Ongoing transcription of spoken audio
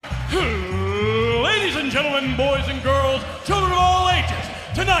Ladies and gentlemen, boys and girls, children of all ages,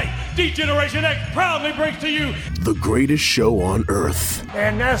 tonight, D-Generation X proudly brings to you the greatest show on earth.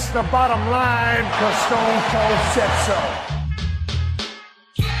 And that's the bottom line, because Stone Cold said so.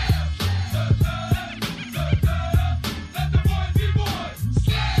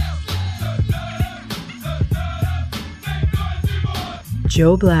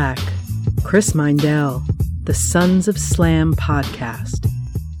 Joe Black, Chris Mindell, the Sons of Slam podcast.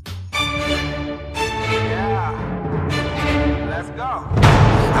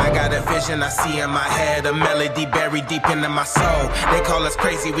 I got a vision I see in my head, a melody buried deep into my soul. They call us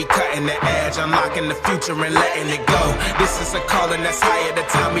crazy, we cutting the edge, unlocking the future and letting it go. This is a calling that's higher, the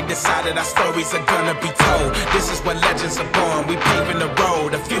time we decided our stories are gonna be told. This is where legends are born, we paving the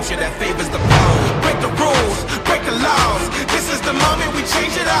road, a future that favors the bold. Break the rules, break the laws, this is the moment we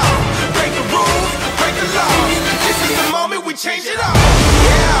change it all. Break the rules, break the laws, this is the moment we change it all.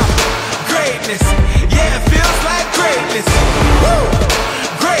 Yeah, greatness, yeah, it feels like greatness. Woo!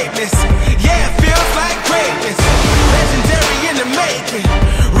 Greatness, yeah, it feels like greatness. Legendary in the making.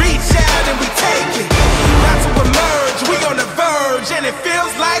 Reach out and we take it. About to emerge, we on the verge, and it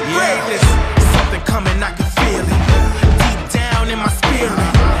feels like greatness. Something coming, I can feel it. Deep down in my spirit.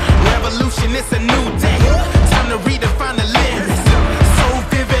 Revolution, it's a new day. Time to redefine the limits. So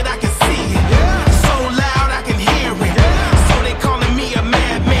vivid, I can see it. So loud, I can hear it. So they calling me a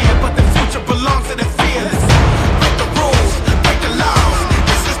madman, but the future belongs to the fearless. Break the rules, break the laws.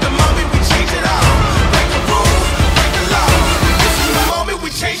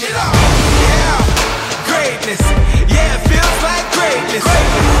 Change it all. Yeah, greatness. Yeah, it feels like greatness.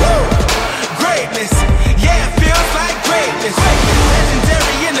 Greatness. Yeah, it feels like greatness.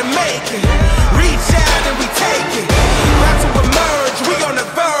 Legendary in the making. Reach out and we take it. About to emerge, we on the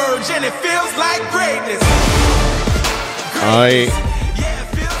verge, and it feels like greatness. I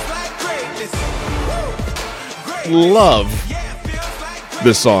love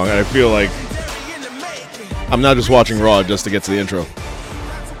this song, and I feel like I'm not just watching Raw just to get to the intro.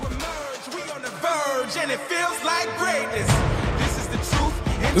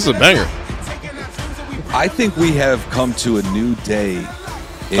 This is a banger. I think we have come to a new day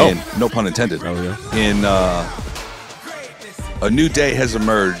in, no pun intended, in a new day has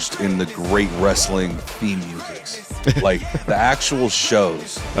emerged in the great wrestling theme music. Like the actual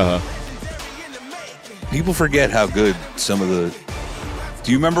shows. People forget how good some of the...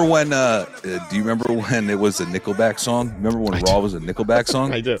 Do you remember when it was a Nickelback song? Remember when Raw was a Nickelback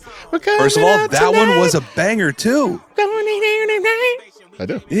song? I do. First of all, that one was a banger too. I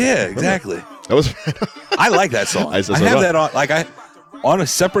do. Yeah, exactly. That was. I like that song. I have that on. On a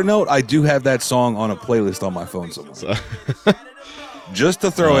separate note, I do have that song on a playlist on my phone somewhere. Just to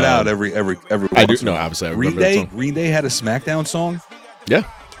throw it out every. I do. No, obviously, I remember that song. Green Day had a SmackDown song. Yeah,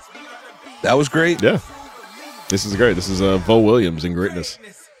 that was great. Yeah, this is great. This is Vo Williams in greatness.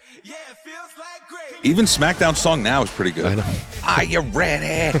 Even SmackDown song now is pretty good. I know. Are you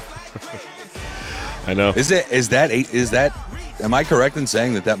ready? I know. Is that? Am I correct in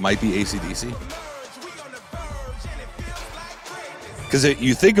saying that might be AC/DC? Because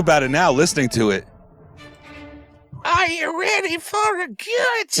you think about it now, listening to it. Are you ready for a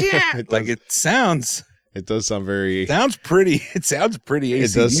good time? Like it sounds. It does sound very. Sounds pretty. It sounds pretty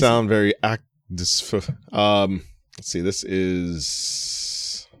AC/DC. It does sound very. Let's see. This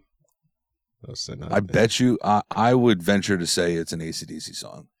is. I bet you. I would venture to say it's an AC/DC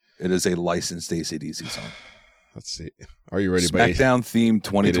song. It is a licensed AC/DC song. Let's see. Are you ready? SmackDown theme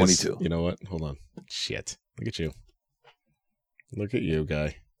 2022. You know what? Hold on. Shit. Look at you. Look at you,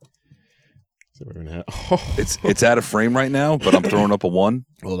 guy. It's out of frame right now, but I'm throwing up a 1.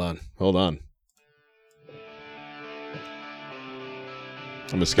 Hold on. I'm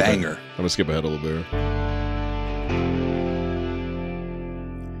gonna skip banger. I'm gonna skip ahead a little bit.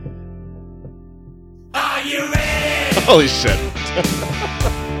 Are you ready? Holy shit.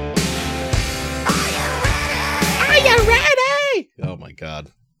 Oh my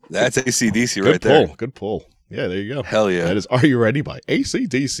God. That's AC/DC right there. Good pull. Yeah, there you go. Hell yeah. That is Are You Ready by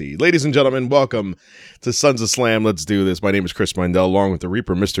AC/DC. Ladies and gentlemen, welcome to Sons of Slam. Let's do this. My name is Chris Mindell, along with the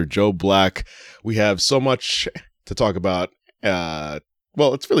Reaper, Mr. Joe Black. We have so much to talk about.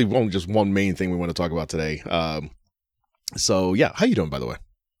 Well, it's really only just one main thing we want to talk about today. So, yeah. How you doing, by the way?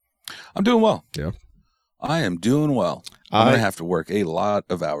 I'm doing well. Yeah. I am doing well. I'm going to have to work a lot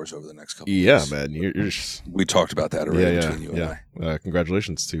of hours over the next couple of weeks. Man. You're just... We talked about that already between you and I.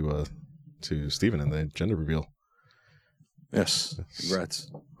 Congratulations to Steven and the gender reveal. Yes. Congrats.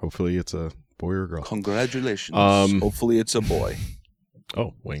 Hopefully it's a boy or a girl. Congratulations. Hopefully it's a boy.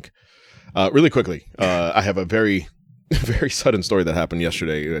 Oh, wink. Really quickly, I have a very very sudden story that happened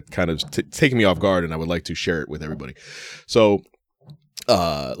yesterday. It kind of taken me off guard, and I would like to share it with everybody. So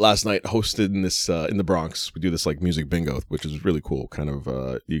last night hosted in this in the Bronx. We do this like music bingo, which is really cool. Kind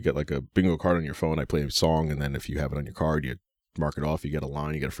of you get like a bingo card on your phone. I play a song, and then if you have it on your card, you mark it off. You get a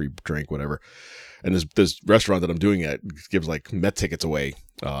line, you get a free drink, whatever. And this restaurant that I'm doing at gives like Met tickets away,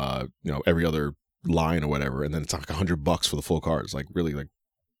 every other line or whatever, and then it's like $100 for the full card. It's like really like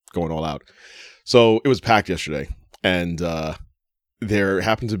going all out. So it was packed yesterday, and there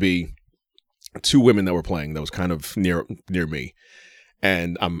happened to be 2 women that were playing that was kind of near me.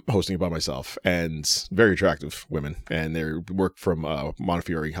 And I'm hosting it by myself, and very attractive women, and they work from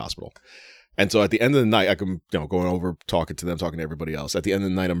Montefiore Hospital. And so at the end of the night, I'm going over, talking to them, talking to everybody else. At the end of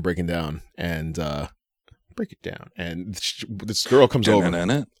the night, I'm breaking down, and this girl comes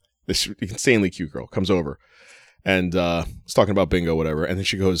over. This insanely cute girl comes over, and is talking about bingo, whatever. And then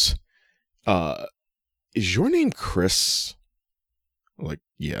she goes, "Is your name Chris?" I'm like,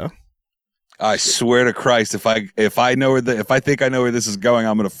 yeah. I swear to Christ, if I think I know where this is going,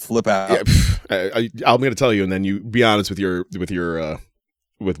 I'm gonna flip out. Yeah, I'm gonna tell you, and then you be honest with your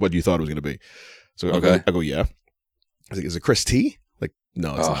with what you thought it was gonna be. So okay. I go, yeah. I was like, is it Chris T? Like,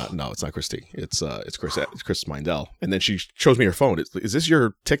 no, it's not. No, it's not Chris T. It's Chris Mindell. And then she shows me her phone. Is this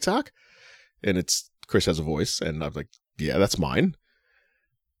your TikTok? And it's Chris has a voice, and I'm like, yeah, that's mine.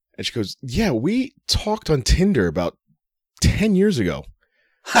 And she goes, yeah, we talked on Tinder about 10 years ago.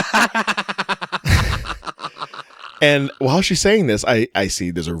 And while she's saying this, I see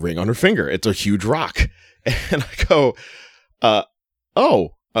there's a ring on her finger. It's a huge rock. And I go,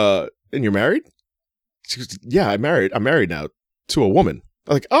 and you're married? She goes, yeah, I'm married now to a woman.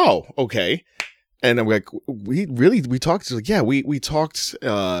 I'm like, oh, okay. And I'm like, we talked. She's like, yeah, we talked,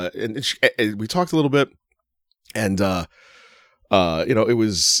 and we talked a little bit, and it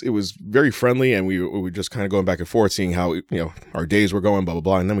was very friendly, and we were just kind of going back and forth, seeing how our days were going, blah blah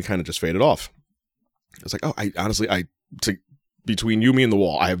blah, and then we kind of just faded off. I was like, oh, between you, me, and the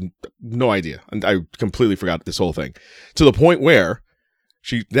wall, I have no idea, and I completely forgot this whole thing, to the point where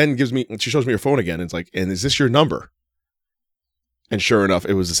she then she shows me her phone again, and it's like, and is this your number? And sure enough,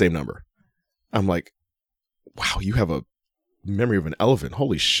 it was the same number. I'm like, wow, you have a memory of an elephant.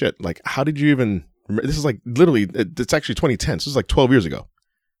 Holy shit. Like, how did you even remember? This is like literally, it's actually 2010. So this is like 12 years ago.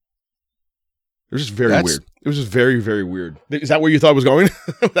 It was just very weird. It was just very, very weird. Is that where you thought it was going?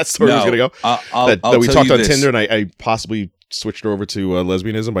 That story was going to go? That we talked on Tinder, and I possibly switched her over to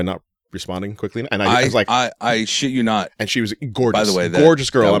lesbianism by not responding quickly. And I was like, I shit you not. And she was gorgeous. By the way, gorgeous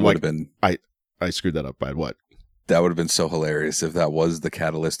girl. I'm like, I screwed that up by what? That would have been so hilarious if that was the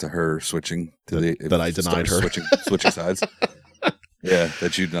catalyst to her switching to that I denied her switching sides. Yeah,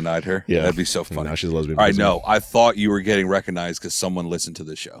 that you denied her. Yeah, that'd be so funny. Now she's a lesbian. I know. I thought you were getting recognized because someone listened to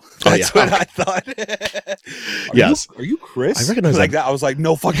the show. That's what I thought. Yes. Are you Chris? I recognize that. I was like,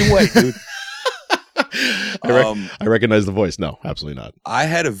 no fucking way, dude. I recognize the voice. No, absolutely not. I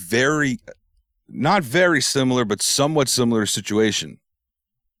had a not very similar, but somewhat similar situation.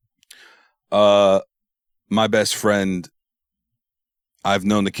 My best friend, I've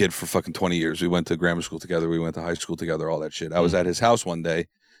known the kid for fucking 20 years. We went to grammar school together. We went to high school together, all that shit. I was at his house one day,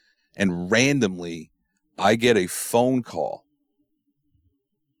 and randomly, I get a phone call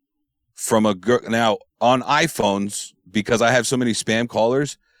from a girl. Now, on iPhones, because I have so many spam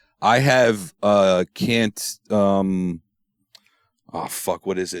callers, I have, what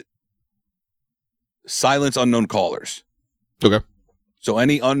is it? Silence unknown callers. Okay. So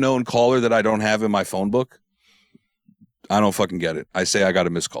any unknown caller that I don't have in my phone book, I don't fucking get it. I say I got a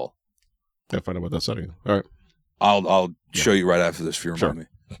missed call. Gotta find out what that's setting. All right. I'll show you right after this if you remind me.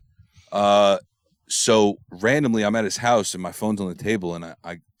 So randomly I'm at his house and my phone's on the table and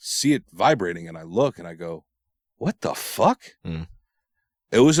I see it vibrating and I look and I go, what the fuck? Mm.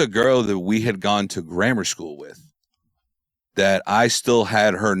 It was a girl that we had gone to grammar school with that I still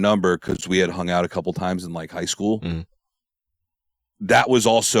had her number because we had hung out a couple times in like high school. Mm. That was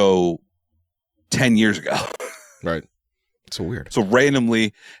also 10 years ago. Right. So weird. So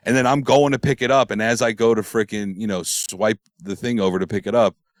randomly, and then I'm going to pick it up, and as I go to freaking, swipe the thing over to pick it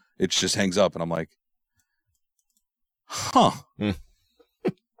up, it just hangs up, and I'm like, huh. Mm.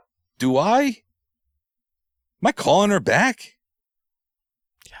 Am I calling her back?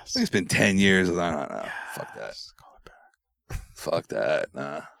 Yes. It's been 10 years. No. Yes. Fuck that. Call her back. Fuck that.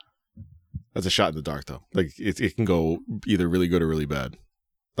 Nah. That's a shot in the dark, though. Like, it can go either really good or really bad.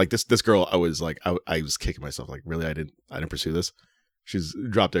 Like this girl, I was like, I was kicking myself. Like, really, I didn't pursue this. She's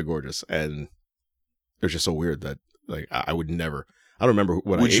drop dead gorgeous, and it was just so weird that like I would never. I don't remember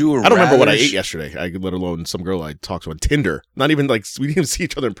what I ate. I don't remember what I ate yesterday. Let alone some girl I talked to on Tinder. Not even like we didn't even see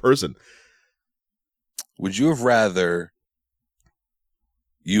each other in person. would you have rather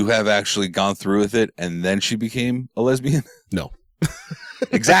you have actually gone through with it and then she became a lesbian? No.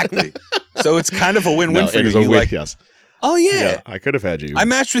 Exactly. So it's kind of a win-win for it you. is a You win, like, yes. oh yeah, I could have had you. I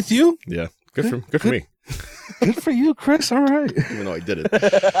matched with you. Yeah, good for me. Good for you, Chris. All right. Even though I did it.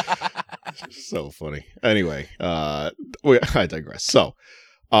 So funny. Anyway, I digress. So,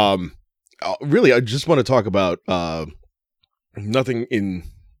 really, I just want to talk about nothing in,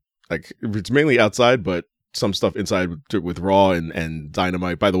 like, it's mainly outside, but some stuff inside with Raw and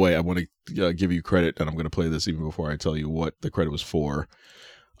Dynamite. By the way, I want to give you credit, and I'm going to play this even before I tell you what the credit was for.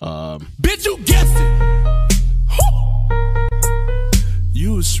 Bitch, you guessed it.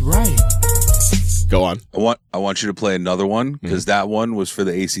 You was right. Go on. I want you to play another one because that one was for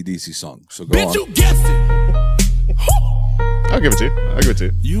the AC/DC song. So go Bitch, on. you guessed it. I'll give it to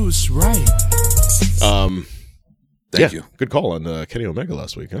you. You was right. Thank you. Good call on Kenny Omega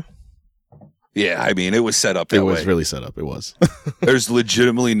last week, huh? Yeah, I mean, it was set up that It way. was really set up. It was. There's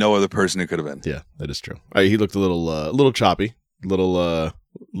legitimately no other person it could have been. Yeah, that is true. He looked a little choppy, little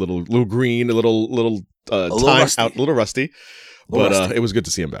green, a little rusty. out, a little rusty. But it was good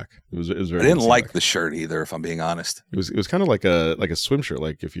to see him back. It was very. I good to didn't see him like back. the shirt either, if I'm being honest. It was kind of like a swim shirt.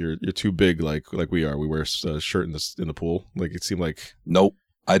 Like if you're too big, like we are, we wear a shirt in the pool. Like it seemed like. Nope,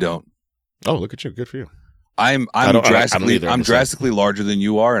 I don't. Oh, look at you! Good for you. I'm don't drastically either, I'm I'm drastically larger than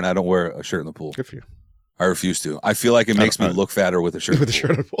you are, and I don't wear a shirt in the pool. Good for you. I refuse to. I feel like it makes me look fatter with a shirt. With the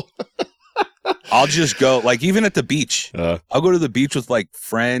shirt in the pool. I'll just go, like, even at the beach. Uh-huh. I'll go to the beach with like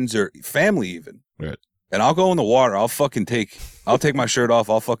friends or family even. Right. And I'll go in the water. I'll take my shirt off.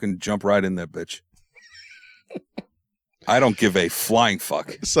 I'll fucking jump right in that bitch. I don't give a flying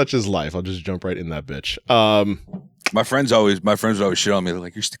fuck. Such is life. I'll just jump right in that bitch. My friends would always shit on me. They're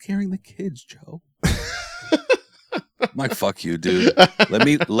like, "You're still carrying the kids, Joe." I'm like, fuck you, dude. Let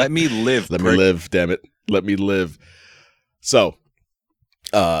me live. Let me live, damn it. Let me live. So,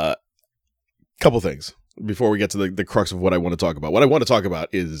 couple things before we get to the crux of what I want to talk about. What I want to talk about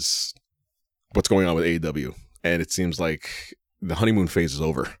is what's going on with AEW. And it seems like the honeymoon phase is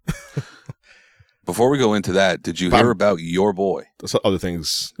over. Before we go into that, did you hear about your boy? There's other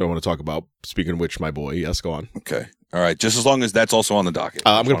things I want to talk about. Speaking of which, my boy. Yes, go on. Okay. All right. Just as long as that's also on the docket.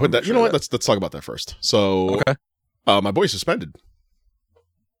 I'm going to put that. You know what? Let's talk about that first. So, okay. My boy's suspended.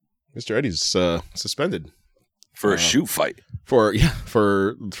 Mr. Eddie's suspended for a shoot fight. For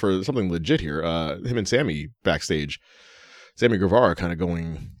something legit here. Him and Sammy backstage. Sammy Guevara kind of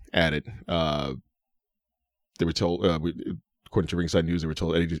going at it. They were told, according to Ringside News, they were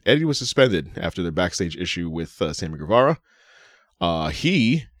told Eddie was suspended after the backstage issue with Sammy Guevara.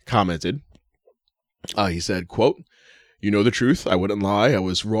 He commented, he said, quote, "You know the truth. I wouldn't lie. I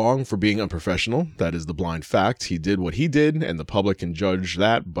was wrong for being unprofessional. That is the blind fact. He did what he did, and the public can judge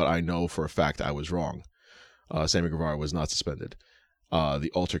that, but I know for a fact I was wrong." Sammy Guevara was not suspended.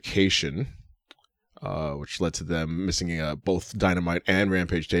 The altercation, which led to them missing both Dynamite and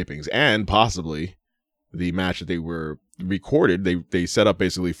Rampage tapings, and possibly the match that they were recorded, they set up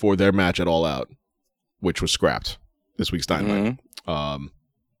basically for their match at All Out, which was scrapped this week's Dynamite. Mm-hmm.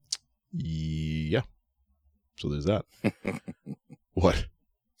 Yeah. So there's that. What?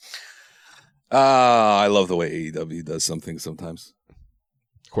 I love the way AEW does something sometimes.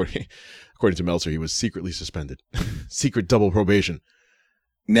 According to Meltzer, he was secretly suspended. Secret double probation.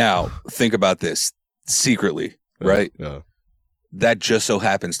 Now, think about this. Secretly, right? That just so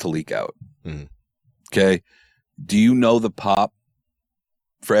happens to leak out. Mm-hmm. Okay. Do you know the pop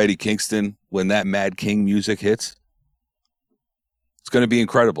for Eddie Kingston when that Mad King music hits? It's going to be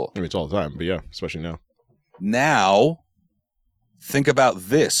incredible. I mean, it's all the time, but yeah, especially now. Now, think about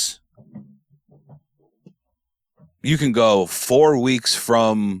this. You can go 4 weeks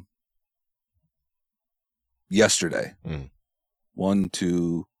from yesterday. 1,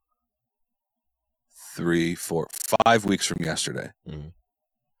 2, 3, 4, 5 weeks from yesterday.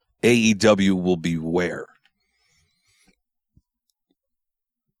 AEW will be where?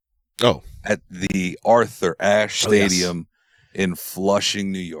 Oh. At the Arthur Ashe Stadium in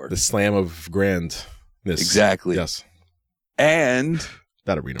Flushing, New York. The Slam of Grandness. Exactly. Yes. And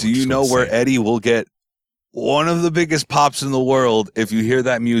that arena. Do you know where Eddie will get one of the biggest pops in the world if you hear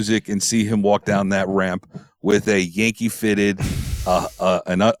that music and see him walk down that ramp with a Yankee fitted,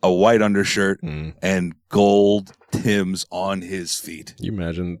 a white undershirt and gold Timbs on his feet? You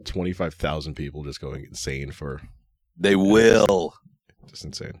imagine 25,000 people just going insane for. They will. Just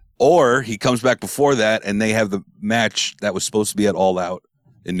insane. Or he comes back before that and they have the match that was supposed to be at All Out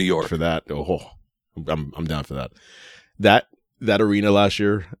in New York. For that, I'm down for that. That arena last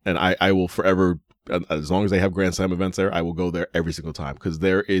year, and I will forever as long as they have Grand Slam events there, I will go there every single time, because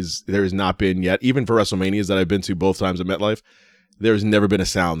there has not been yet, even for WrestleManias that I've been to both times at MetLife, there's never been a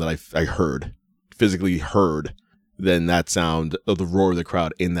sound that I physically heard than that sound of the roar of the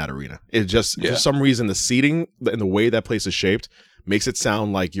crowd in that arena. It just, for some reason, the seating and the way that place is shaped makes it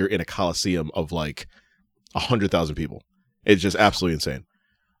sound like you're in a coliseum of like 100,000 people. It's just absolutely insane.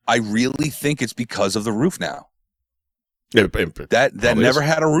 I really think it's because of the roof now. That never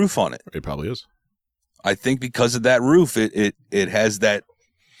had a roof on it. It probably is. I think because of that roof, it has that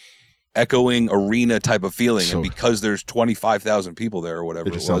echoing arena type of feeling, and because there's 25,000 people there or whatever,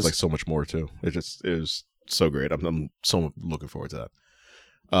 it just sounds like so much more too. It was so great. I'm so looking forward to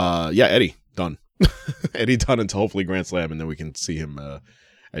that. Eddie done. Eddie done until hopefully Grand Slam, and then we can see him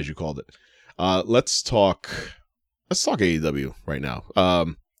as you called it. Let's talk AEW right now.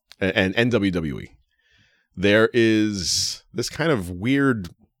 And WWE. There is this kind of weird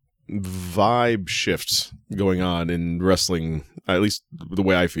vibe shift going on in wrestling, at least the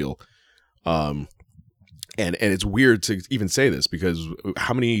way I feel. And it's weird to even say this, because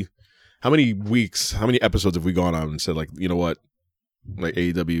how many weeks, how many episodes have we gone on and said, like, you know what, like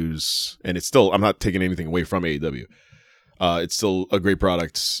AEW's, and it's still, I'm not taking anything away from AEW. It's still a great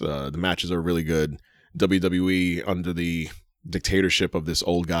product. The matches are really good. WWE, under the dictatorship of this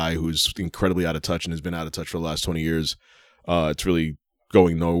old guy who's incredibly out of touch and has been out of touch for the last 20 years, it's really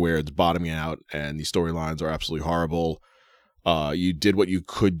going nowhere. It's bottoming out, and the storylines are absolutely horrible. You did what you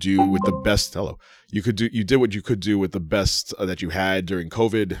could do with the best. You did what you could do with the best that you had during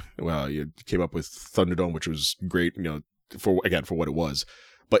COVID. Well, you came up with Thunderdome, which was great, for what it was.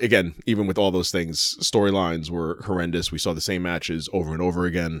 But again, even with all those things, storylines were horrendous. We saw the same matches over and over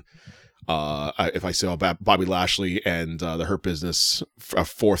again. If I saw Bobby Lashley and the Hurt Business a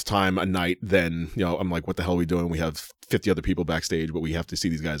fourth time a night, then I'm like, what the hell are we doing? We have 50 other people backstage, but we have to see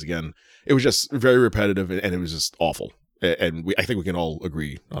these guys again. It was just very repetitive, and it was just awful. And I think we can all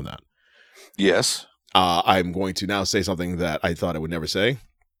agree on that. Yes. I'm going to now say something that I thought I would never say.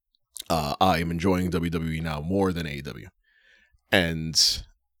 I am enjoying WWE now more than AEW, and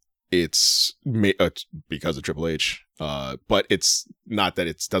it's because of Triple H. But it's not that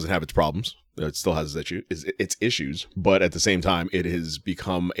it doesn't have its problems. It still has its issues, but at the same time, it has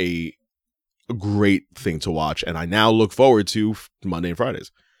become a great thing to watch, and I now look forward to Monday and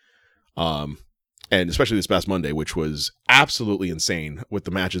Fridays. And especially this past Monday, which was absolutely insane with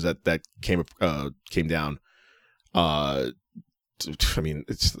the matches that came down. I mean,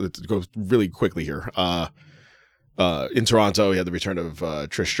 it goes really quickly here. In Toronto, you had the return of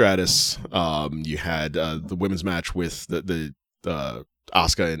Trish Stratus. You had the women's match with the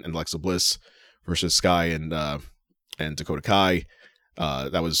Asuka and Alexa Bliss versus Sky and Dakota Kai.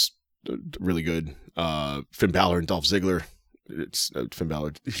 That was really good. Finn Balor and Dolph Ziggler.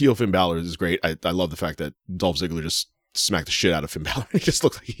 Heel Finn Balor is great. I love the fact that Dolph Ziggler just smacked the shit out of Finn Balor. It just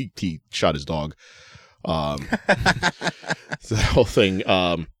looked like he shot his dog. So that whole thing.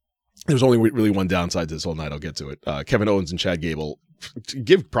 There's only really one downside to this whole night. I'll get to it. Kevin Owens and Chad Gable.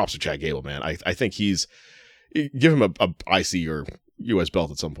 Give props to Chad Gable, man. I think give him a IC or US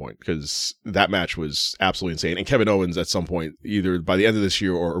belt at some point, because that match was absolutely insane. And Kevin Owens at some point, either by the end of this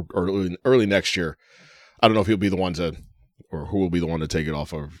year or early next year, I don't know if he'll be the one to, or who will be the one to take it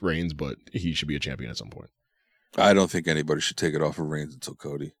off of Reigns, but he should be a champion at some point. I don't think anybody should take it off of Reigns until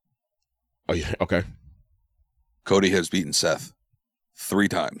Cody. Oh yeah, okay. Cody has beaten Seth 3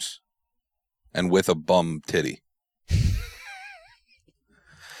 times. And with a bum titty.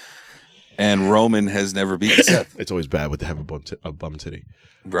 And Roman has never beaten Seth. It's always bad to have a bum titty.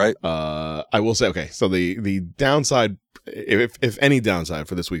 Right. I will say, okay, so the downside, if any downside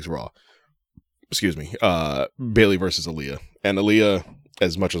for this week's Raw, Bayley versus Aaliyah. And Aaliyah,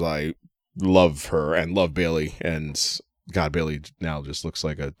 as much as I love her and love Bayley, and God, Bayley now just looks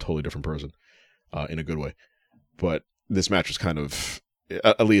like a totally different person in a good way. But this match was kind of,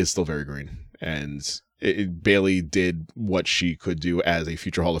 Aaliyah is still very green, and Bayley did what she could do as a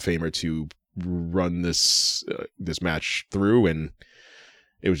future Hall of Famer to run this match through, and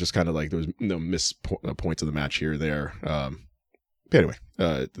it was just kind of like there was no points of the match here or there. Anyway,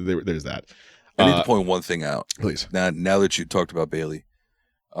 there's that. I need to point one thing out, please. Now that you talked about Bayley,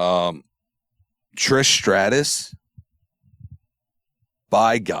 Trish Stratus,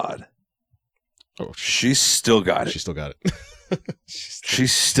 by God, she's still got it. She still got it.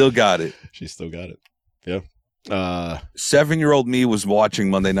 She's still got it. She still got it. Yeah. 7-year-old me was watching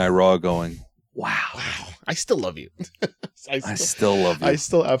Monday Night Raw going, wow. I still love you. I still love you. I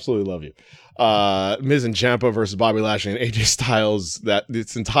still absolutely love you. Miz and Ciampa versus Bobby Lashley and AJ Styles. That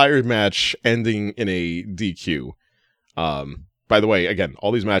this entire match ending in a DQ. by the way, again,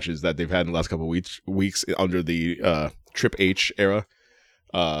 all these matches that they've had in the last couple of weeks under the Trip H era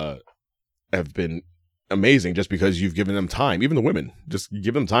have been amazing just because you've given them time. Even the women, just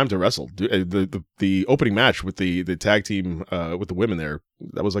give them time to wrestle. The opening match with the tag team with the women there,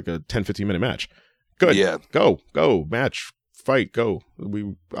 that was like a 10-15 minute match. Good. Yeah. Go match, fight, go.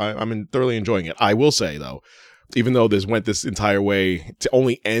 I'm thoroughly enjoying it. I will say though, even though this went this entire way to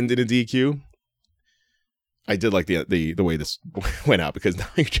only end in a DQ, I did like the way this went out, because now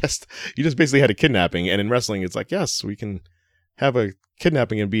you just basically had a kidnapping, and in wrestling it's like, yes, we can have a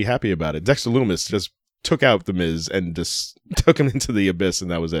kidnapping and be happy about it. Dexter Lumis just took out The Miz and just took him into the abyss, and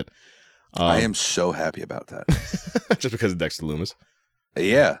that was it. I am so happy about that. Just because of Dexter Lumis.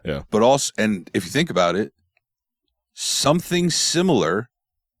 Yeah. Yeah. But also, and if you think about it, something similar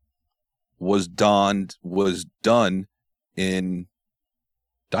was done in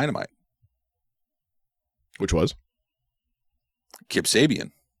Dynamite. Which was? Kip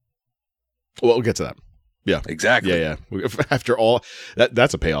Sabian. Well, we'll get to that. Yeah. Exactly. Yeah. After all,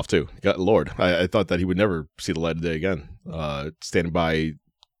 that's a payoff too. God, Lord, I thought that he would never see the light of day again. Standing by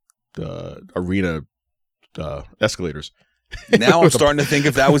the arena escalators. Now I'm starting to think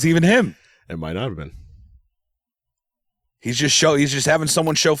if that was even him. It might not have been. He's just having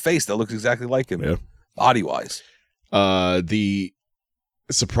someone show face that looks exactly like him. Yeah. Body wise. The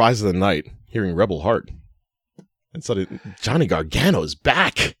surprise of the night, hearing Rebel Heart. And suddenly Johnny Gargano's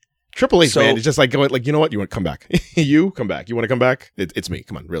back. Triple H, man, it's just like going, like, you know what? You want to come back? You come back. You want to come back? It's me.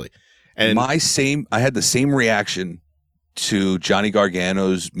 Come on, really. And I had the same reaction to Johnny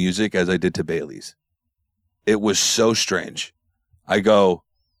Gargano's music as I did to Bayley's. It was so strange. I go,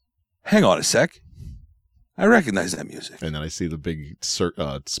 hang on a sec. I recognize that music. And then I see the big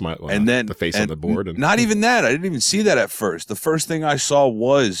smile, and then the face on the board. And not even that. I didn't even see that at first. The first thing I saw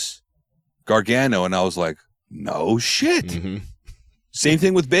was Gargano, and I was like, no shit. Mm-hmm. Same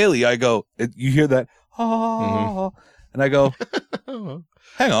thing with Bayley. I go, you hear that? And I go,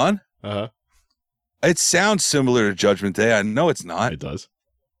 hang on. Uh-huh. It sounds similar to Judgment Day. I know it's not. It does.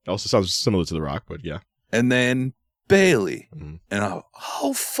 It also sounds similar to The Rock, but yeah. And then Bayley. Mm-hmm. And I go,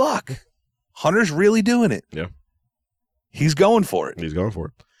 oh, fuck. Hunter's really doing it. Yeah. He's going for it. He's going for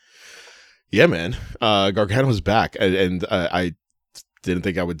it. Yeah, man. Gargano's back. And I didn't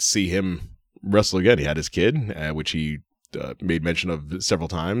think I would see him wrestle again. He had his kid, which he made mention of several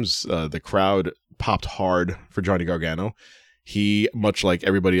times. The crowd popped hard for Johnny Gargano. He, much like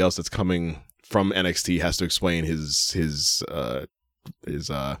everybody else that's coming from NXT, has to explain his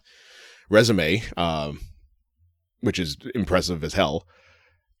resume, which is impressive as hell.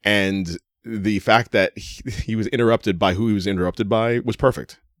 And the fact that he was interrupted by who he was interrupted by was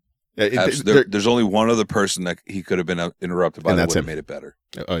perfect. There's only one other person that he could have been interrupted by, and that would have made it better.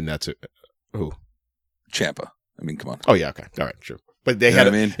 And that's it. Who? Ciampa. I mean, come on. Oh yeah, okay, all right, sure. But they had.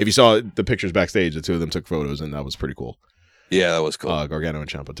 If you saw the pictures backstage, the two of them took photos, and that was pretty cool. Yeah, that was cool. Gargano and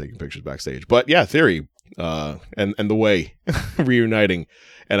Ciampa taking pictures backstage. But yeah, Theory, and the Way reuniting,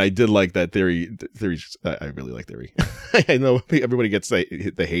 and I did like that Theory. I really like Theory. I know everybody gets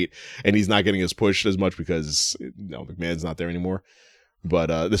the hate, and he's not getting as pushed as much because McMahon's not there anymore.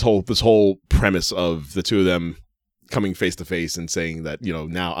 But this whole premise of the two of them coming face to face and saying that,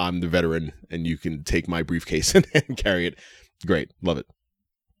 now I'm the veteran and you can take my briefcase and carry it. Great. Love it.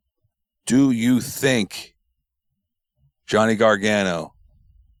 Do you think Johnny Gargano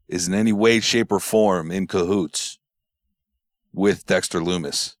is in any way, shape, or form in cahoots with Dexter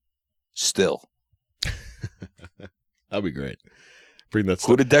Lumis still? That'd be great. Bring that.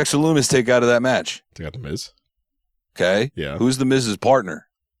 Who did Dexter Lumis take out of that match? Take out The Miz. Okay. Yeah. Who's The Miz's partner?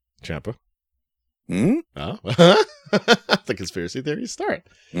 Ciampa. Oh. The conspiracy theory start.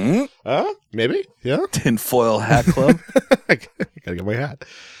 Maybe. Yeah. Tinfoil Hat Club. Gotta get my hat.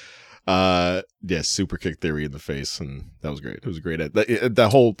 Yeah, super kick Theory in the face, and that was great. It was great. The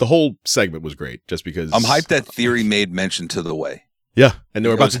whole segment was great, just because I'm hyped that Theory made mention to The Way. Yeah, and they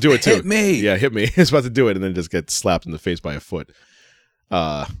were about to do it too. Hit me. Yeah, hit me. It's about to do it, and then just get slapped in the face by a foot.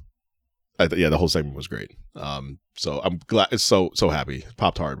 The whole segment was great. So I'm glad. So happy.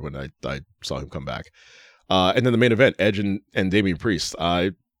 Popped hard when I saw him come back. And then the main event, Edge and Damian Priest.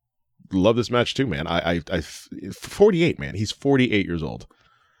 I love this match too, man. I 48, man. He's 48 years old.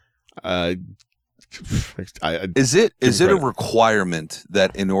 Is it a requirement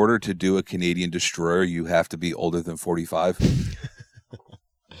that in order to do a Canadian Destroyer you have to be older than 45?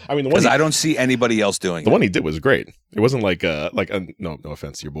 I mean, because I don't see anybody else doing the it. one he did was great. It wasn't like no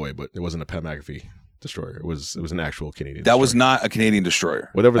offense to your boy, but it wasn't a Pat McAfee destroyer. It was an actual Canadian. That destroyer. was not a Canadian destroyer.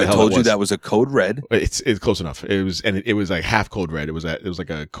 Whatever the hell I told it you was. that was a code red. It's close enough. It was like half code red. It was like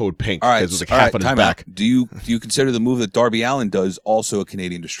a code pink. All right, It was like half on his time back. out. Do you consider the move that Darby Allin does also a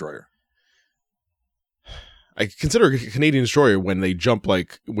Canadian destroyer? I consider a Canadian destroyer when they jump,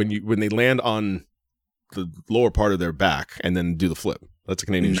 like when they land on the lower part of their back and then do the flip. That's a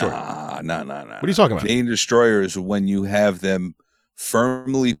Canadian destroyer. Nah. What are you talking about? Canadian destroyer is when you have them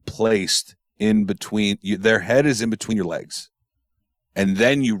firmly placed in between. Their head is in between your legs, and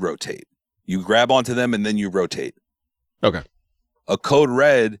then you rotate. You grab onto them and then you rotate. Okay. A code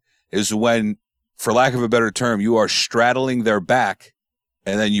red is when, for lack of a better term, you are straddling their back,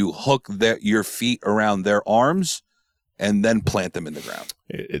 and then you hook your feet around their arms, and then plant them in the ground.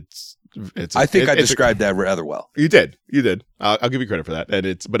 I think I described that rather well. You did. I'll give you credit for that. And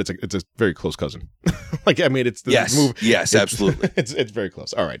it's a very close cousin. Like, I mean, it's the move. Yes, absolutely. It's very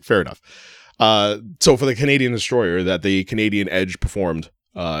close. All right, fair enough. So for the Canadian destroyer that the Canadian Edge performed,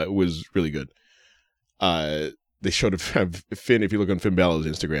 was really good. They showed Finn. If you look on Finn Balor's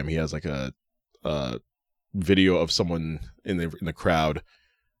Instagram, he has like a video of someone in the crowd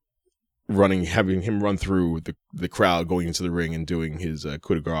having him run through the crowd, going into the ring and doing his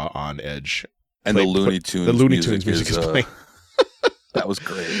coup de grace on Edge. And the Looney Tunes music is playing. That was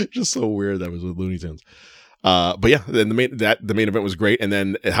great. Just so weird that was with Looney Tunes. But yeah, then the main event was great, and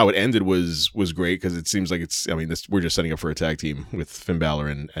then how it ended was great, because it seems like we're just setting up for a tag team with Finn Balor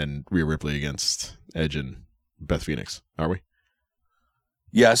and Rhea Ripley against Edge and Beth Phoenix, aren't we?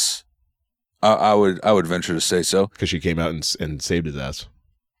 Yes, I would venture to say so, because she came out and saved his ass.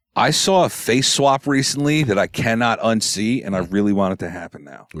 I saw a face swap recently that I cannot unsee, and I really want it to happen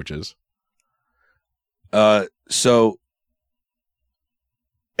now. Which is? So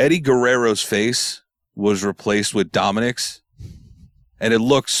Eddie Guerrero's face was replaced with Dominic's, and it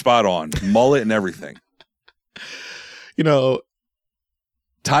looked spot on. Mullet and everything.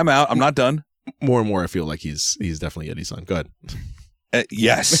 Time out. I'm not done. More and more, I feel like he's definitely Eddie's son. Go ahead.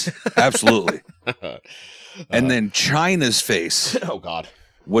 Yes, absolutely. And then Chyna's face. Oh, God.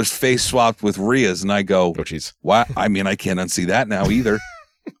 Was face swapped with Rhea's, and I go, oh, jeez. Wow. I mean, I can't unsee that now either.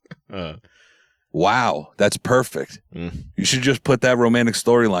 Wow, that's perfect. You should just put that romantic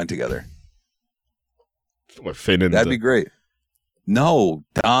storyline together. What, Finn and that'd be great. No,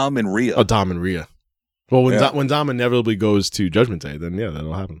 Dom and Rhea. Oh, Dom and Rhea. Well, when Dom inevitably goes to Judgment Day, then yeah,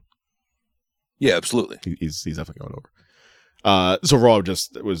 that'll happen. Yeah, absolutely. He's definitely going over. So Raw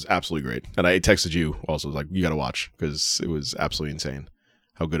it was absolutely great, and I texted you also, like, you got to watch, because it was absolutely insane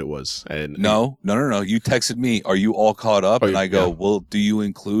how good it was. And no. You texted me, "Are you all caught up?" And I go, "Well, do you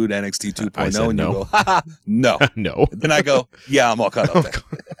include NXT 2.0?" And no. you go, "Ha, no, no." And I go, "Yeah, I'm all caught up."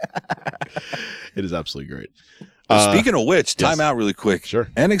 It is absolutely great. Speaking of which, time out really quick. Sure.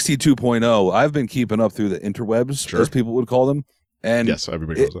 NXT 2.0. I've been keeping up through the interwebs, as people would call them, and yes,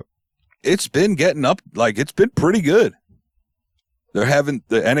 everybody knows that. It's been getting up, like, it's been pretty good. They're having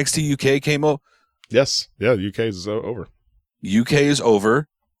the NXT UK came up. Yes, yeah, UK is over. UK is over.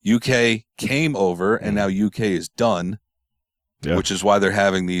 UK came over, and now UK is done, which is why they're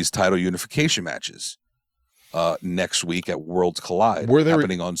having these title unification matches next week at Worlds Collide,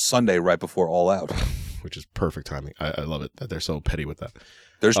 happening on Sunday right before All Out. Which is perfect timing. I love it that they're so petty with that.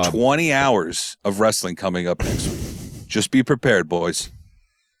 There's 20 hours of wrestling coming up next week. Just be prepared, boys.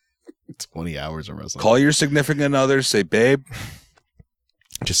 20 hours of wrestling. Call your significant other, say, "Babe,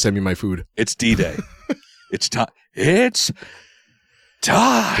 just send me my food. It's D-Day. It's time. It's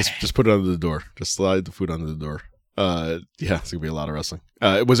time." Just put it under the door. Just slide the food under the door. Yeah, it's gonna be a lot of wrestling.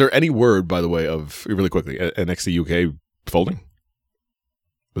 Was there any word, by the way, of, really quickly, NXT UK folding?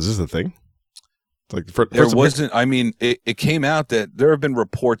 Was this the thing? Like there wasn't. I mean, it came out that there have been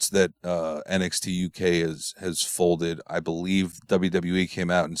reports that NXT UK has folded. I believe WWE came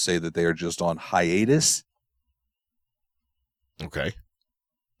out and say that they are just on hiatus. Okay,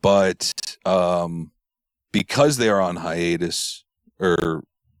 but because they are on hiatus, or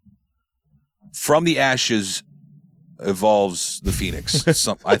from the ashes evolves the phoenix.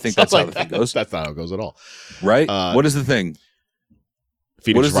 I think that's how the thing goes. That's not how it goes at all, right? What is the thing?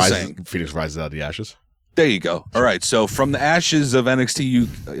 Phoenix rises out of the ashes. There you go. All right. So from the ashes of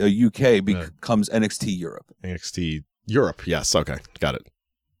NXT UK becomes NXT Europe. NXT Europe. Yes. Okay. Got it.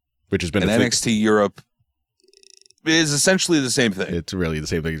 Which has been NXT Europe is essentially the same thing. It's really the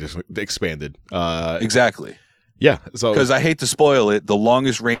same thing, just expanded. Exactly. Yeah. So because I hate to spoil it, the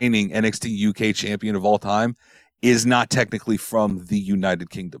longest reigning NXT UK champion of all time is not technically from the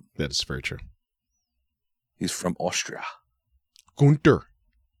United Kingdom. That is very true. He's from Austria. Gunther.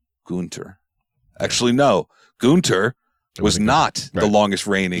 Gunter. Actually, no. Gunter was not the longest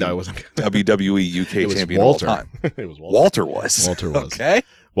reigning No, it wasn't. WWE UK It was champion Walter. of all time. It was Walter. Walter was. Okay.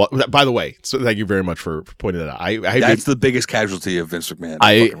 Well, by the way, so thank you very much for pointing that out. That's the biggest casualty of Vince McMahon.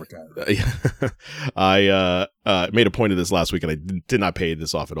 I made a point of this last week, and I did not pay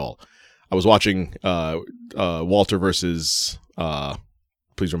this off at all. I was watching Walter versus.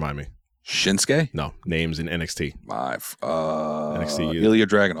 Please remind me. Shinsuke? No, names in NXT. NXT. Ilya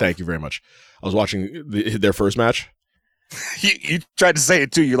Dragunov. Thank you very much. I was watching their first match. You tried to say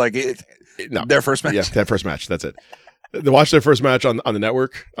it too. You're like, no, their first match? Yeah, that first match. That's it. They watched their first match on the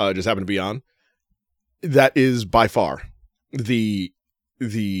network. Just happened to be on. That is by far the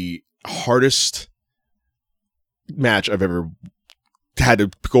hardest match I've ever had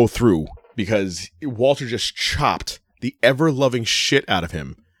to go through, because Walter just chopped the ever-loving shit out of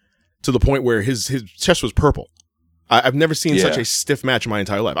him to the point where his chest was purple. I've never seen such a stiff match in my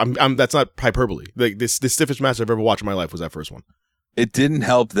entire life. That's not hyperbole. Like the stiffest match I've ever watched in my life was that first one. It didn't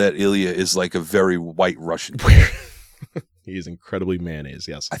help that Ilya is like a very white Russian. He is incredibly mayonnaise.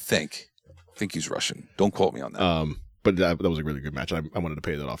 Yes, I think he's Russian. Don't quote me on that. But that was a really good match. I wanted to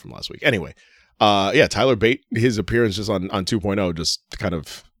pay that off from last week. Anyway, Tyler Bate, his appearance just on 2.0 just kind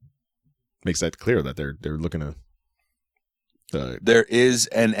of makes that clear that they're looking to. There is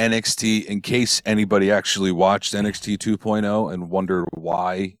an NXT, in case anybody actually watched NXT 2.0 and wondered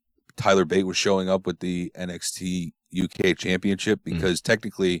why Tyler Bate was showing up with the NXT UK Championship, because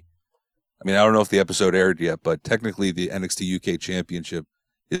technically, I mean, I don't know if the episode aired yet, but technically the NXT UK Championship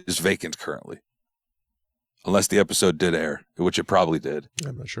is vacant currently. Unless the episode did air, which it probably did.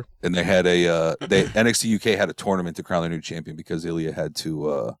 I'm not sure. And they had NXT UK had a tournament to crown their new champion because Ilya had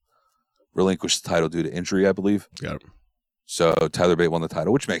to relinquish the title due to injury, I believe. Got it. So Tyler Bate won the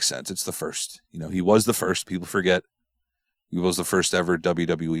title, which makes sense. It's the first. He was the first. People forget. He was the first ever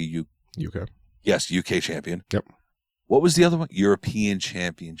WWE UK champion. Yep. What was the other one? European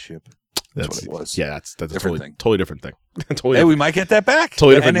Championship. That's what it was. Yeah, that's a thing. Totally different thing. We might get that back.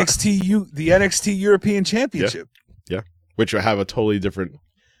 Totally the different. the NXT European Championship. Yeah. Which have a totally different,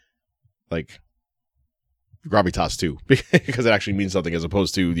 like, gravitas too, because it actually means something, as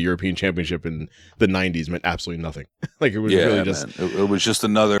opposed to the European Championship in the 90s meant absolutely nothing. Like, it was really just. It was just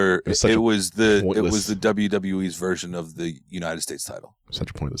another. It was the pointless. WWE's version of the United States title. Such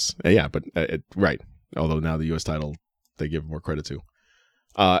a pointless. Yeah, but right. Although now the U.S. title they give more credit to.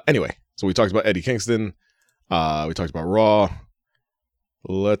 Anyway, so we talked about Eddie Kingston. We talked about Raw.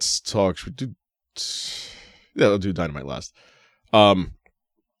 Let's talk. I'll do Dynamite last.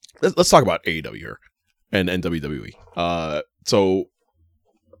 Let's talk about AEW here and WWE. So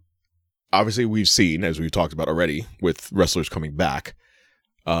obviously we've seen, as we've talked about already, with wrestlers coming back,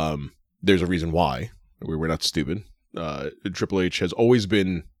 there's a reason why. We're not stupid. Triple H has always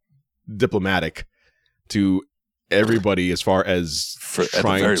been diplomatic to everybody as far as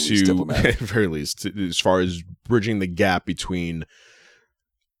trying to, at the very least, as far as bridging the gap between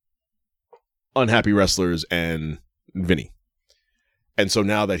unhappy wrestlers and Vinny. And so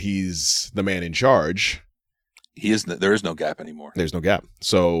now that he's the man in charge, there is no gap anymore. There's no gap.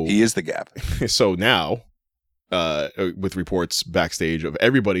 So he is the gap. So now, with reports backstage of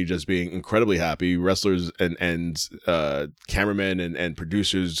everybody just being incredibly happy, wrestlers and cameramen and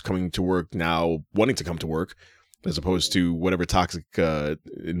producers coming to work now, wanting to come to work, as opposed to whatever toxic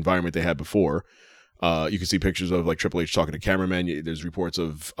environment they had before. You can see pictures of like Triple H talking to cameramen. There's reports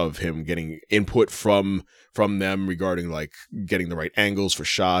of him getting input from them regarding like getting the right angles for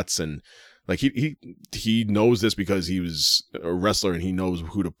shots, and like he knows this because he was a wrestler and he knows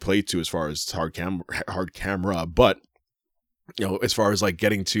who to play to as far as hard camera. But as far as like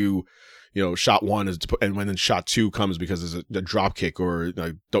getting to shot one is and when then shot two comes because there's a drop kick, or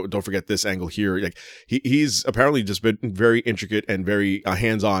don't forget this angle here. Like he's apparently just been very intricate and very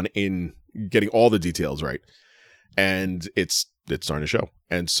hands-on in getting all the details right, and it's starting to show.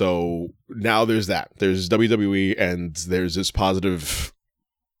 And so now there's WWE, and there's this positive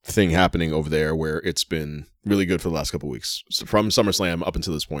thing happening over there where it's been really good for the last couple of weeks, from SummerSlam up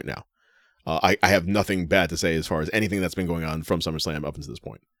until this point. Now I have nothing bad to say as far as anything that's been going on from SummerSlam up until this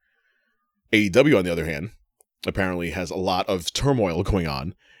point. AEW, on the other hand, apparently has a lot of turmoil going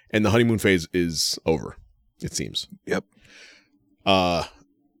on, and the honeymoon phase is over, it seems. Yep.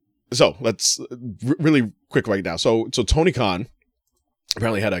 So let's really quick right now. So Tony Khan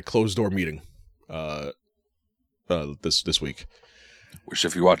apparently had a closed door meeting this week, which,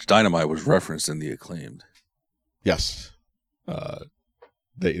 if you watch Dynamite, was referenced in the Acclaimed. Yes.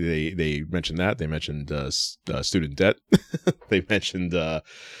 They mentioned that. They mentioned student debt. They mentioned the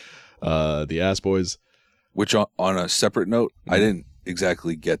Ass Boys. Which, on a separate note, I didn't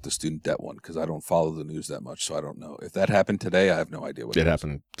exactly get the student debt one because I don't follow the news that much, so I don't know. If that happened today, I have no idea what it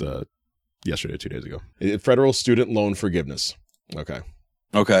happened yesterday, 2 days ago. Federal student loan forgiveness. Okay.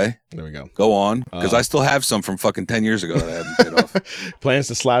 There we go. Go on, because I still have some from fucking 10 years ago that I haven't paid off. Plans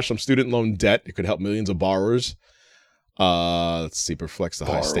to slash some student loan debt. It could help millions of borrowers. Let's see. Reflects the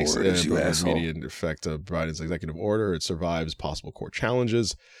high stakes immediate effect of Biden's executive order. It survives possible court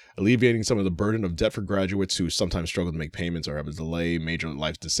challenges, alleviating some of the burden of debt for graduates who sometimes struggle to make payments or have a delay major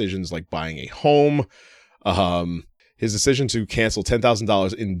life decisions like buying a home. His decision to cancel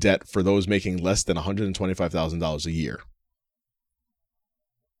 $10,000 in debt for those making less than $125,000 a year.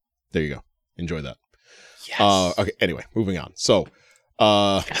 There you go. Enjoy that. Yes. Okay. Anyway, moving on. So,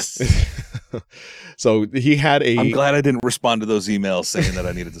 so he had a. I'm glad I didn't respond to those emails saying that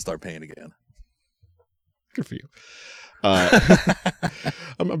I needed to start paying again. Good for you.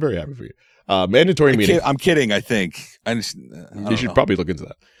 I'm very happy for you. Mandatory meeting. I'm kidding. I think you should probably look into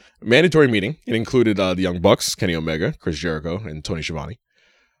that. Mandatory meeting. It included the Young Bucks, Kenny Omega, Chris Jericho, and Tony Schiavone.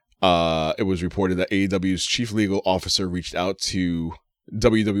 It was reported that AEW's chief legal officer reached out to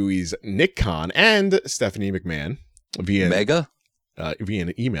WWE's Nick Khan and Stephanie McMahon via an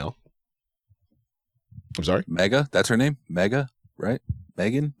email. I'm sorry? Mega? That's her name? Mega? Right?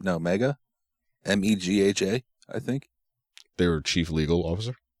 Megan? No, Mega? MEGHA, I think. Their chief legal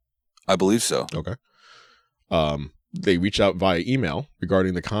officer? I believe so. Okay. They reached out via email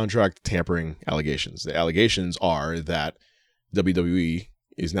regarding the contract tampering allegations. The allegations are that WWE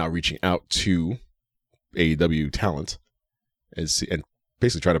is now reaching out to AEW talent and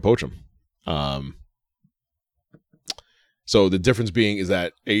basically trying to poach them. So the difference being is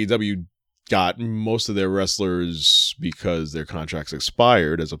that AEW got most of their wrestlers because their contracts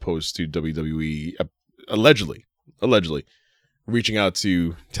expired, as opposed to WWE allegedly reaching out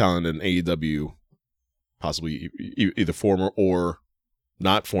to talent in AEW, possibly either former or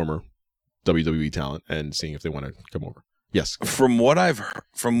not former WWE talent, and seeing if they want to come over. Yes. From what I've heard,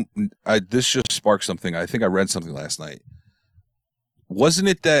 this just sparked something. I think I read something last night. Wasn't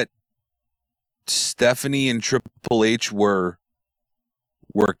it that Stephanie and Triple H were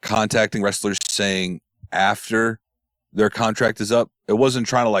contacting wrestlers saying after their contract is up? It wasn't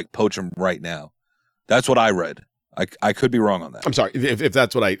trying to like poach them right now. That's what I read. I could be wrong on that. I'm sorry if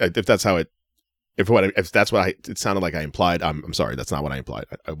that's what it sounded like I implied. I'm sorry. That's not what I implied.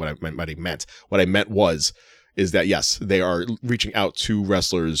 What I meant is that yes, they are reaching out to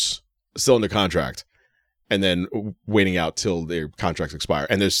wrestlers still under contract, and then waiting out till their contracts expire.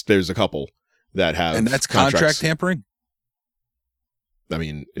 And there's a couple that have, and that's contract tampering. I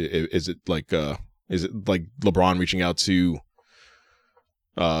mean, is it like LeBron reaching out to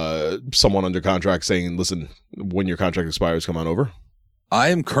someone under contract saying, "Listen, when your contract expires, come on over"? I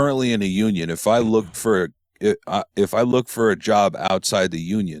am currently in a union. If I look for a job outside the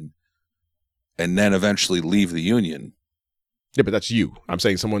union, and then eventually leave the union. Yeah, but that's you. I'm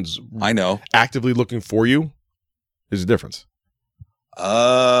saying someone's actively looking for you. There's a difference.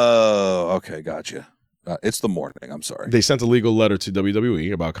 Oh, okay, gotcha. It's the morning. I'm sorry. They sent a legal letter to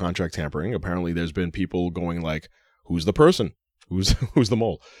WWE about contract tampering. Apparently, there's been people going like, "Who's the person? Who's the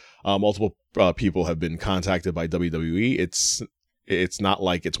mole?" Multiple people have been contacted by WWE. It's not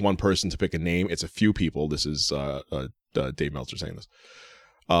like it's one person to pick a name. It's a few people. This is Dave Meltzer saying this.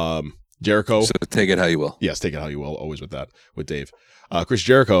 Jericho. So take it how you will. Yes, take it how you will. Always with that, with Dave. Chris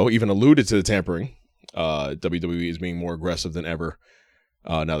Jericho even alluded to the tampering. WWE is being more aggressive than ever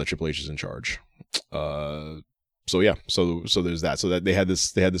now that Triple H is in charge. So there's that. So that they had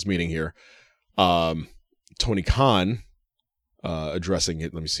this meeting here. Tony Khan addressing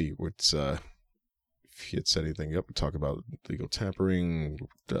it. Let me see what's if he had said anything. Yep, talk about legal tampering.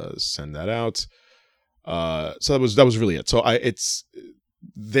 Send that out. So that was really it. So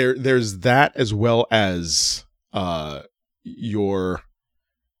there's that, as well as your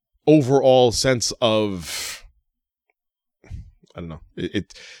overall sense of, I don't know,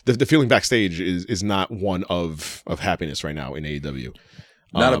 the feeling backstage is not one of happiness right now in AEW.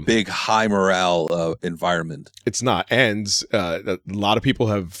 Not a big high morale environment. It's not, and a lot of people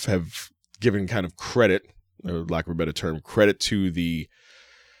have given kind of credit, or lack of a better term, credit to the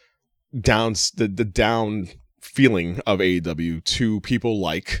down feeling of AEW to people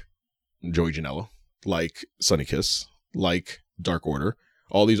like Joey Janela, like Sonny Kiss, like Dark Order,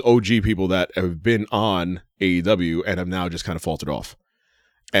 all these OG people that have been on AEW and have now just kind of faltered off.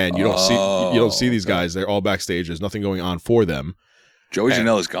 And you don't see these guys. They're all backstage. There's nothing going on for them. Joey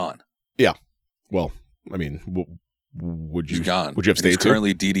Janela's gone. Yeah. Well, I mean, would you? He's gone. Would you have stayed? He's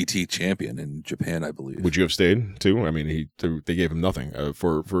currently DDT champion in Japan, I believe. Would you have stayed too? I mean, they gave him nothing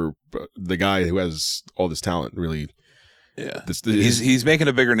for the guy who has all this talent. Really, Yeah, he's making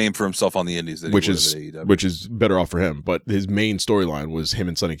a bigger name for himself on the Indies than which he is would at AEW. which is better off for him. But his main storyline was him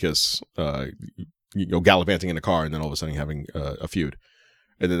and Sonny Kiss, gallivanting in a car, and then all of a sudden having a feud.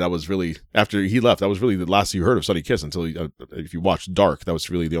 And then that was really, after he left, that was really the last you heard of Sonny Kiss until if you watched Dark, that was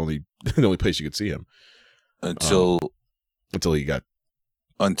really the only place you could see him until he got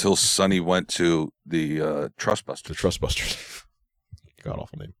Sonny went to the Trustbusters. The Trustbusters, god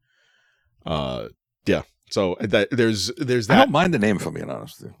awful name. Yeah. So there's that. I don't mind the name, if I'm being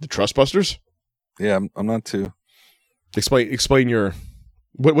honest with you. The Trustbusters. Yeah, I'm not too. Explain your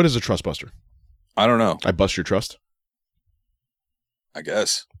what is a Trustbuster? I don't know. I bust your trust. I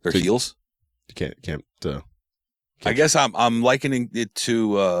guess they're heels. You can't. I guess I'm likening it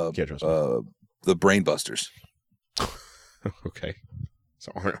to the Brainbusters. Okay.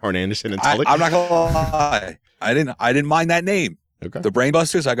 So Arn Anderson and Tully? I'm not gonna lie. I didn't mind that name. Okay. The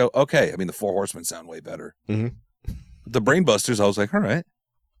Brainbusters, I go, okay. I mean, the Four Horsemen sound way better. Mm-hmm. The Brainbusters, I was like, all right.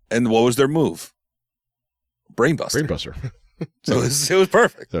 And what was their move? Brainbuster. So it was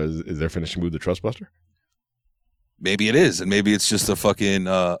perfect. So is their finishing move the Trustbuster? Maybe it is, and maybe it's just a fucking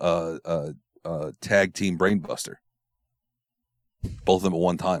tag team Brainbuster. Both of them at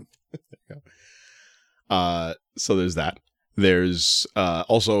one time. So there's that. There's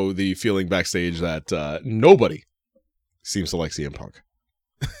also the feeling backstage that nobody seems to like CM Punk.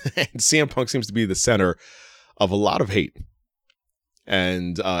 And CM Punk seems to be the center of a lot of hate.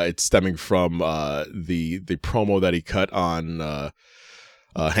 And it's stemming from the promo that he cut on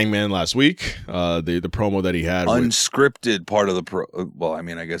Hangman last week. The promo that he had. Unscripted part of the well, I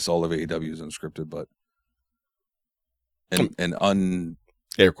mean, I guess all of AEW is unscripted, but an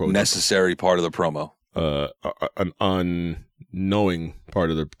unnecessary part of the promo. An unknowing part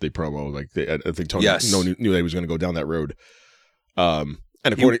of the promo. Like I think Tony knew that he was going to go down that road. And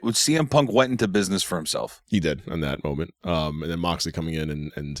CM Punk went into business for himself. He did in that moment. And then Moxley coming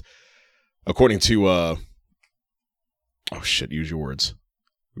in and according to oh shit, use your words.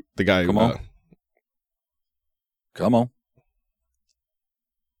 The guy Come on.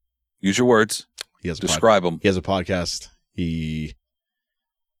 Use your words. Describe him. He has a podcast.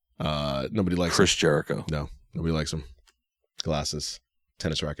 Nobody likes Chris Jericho. No, nobody likes him. Glasses,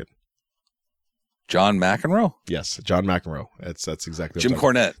 tennis racket. John McEnroe? Yes, John McEnroe. That's exactly Jim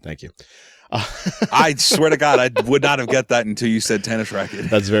Cornette. Thank you. I swear to God, I would not have get that until you said tennis racket.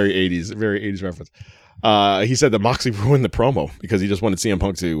 That's very 80s reference. He said that Moxley ruined the promo because he just wanted CM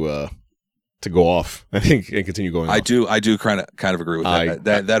Punk to go off, I think, and continue going. I do kind of agree with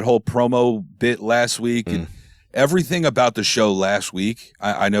that. That whole promo bit last week. And everything about the show last week.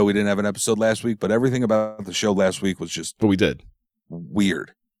 I know we didn't have an episode last week, but everything about the show last week was just. But we did.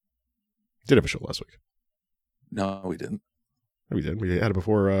 Weird. Did have a show last week. No, we didn't. We did. We had it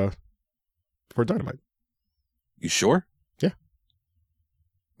before Dynamite. You sure? Yeah.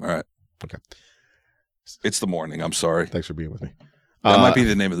 All right. Okay. It's the morning. I'm sorry. Thanks for being with me. That might be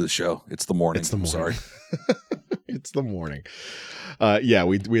the name of the show. It's the morning. It's the morning. I'm sorry. It's the morning. Yeah,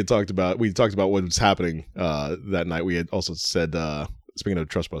 we had talked about what was happening that night. We had also said, speaking of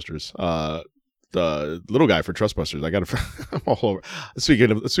Trustbusters, the little guy for Trustbusters. I'm all over.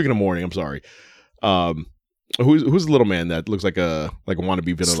 Speaking of morning, I'm sorry. Who's the little man that looks like a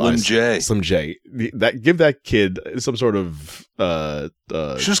wannabe Vanilla Slim Ice? J. Slim J. Give that kid some sort of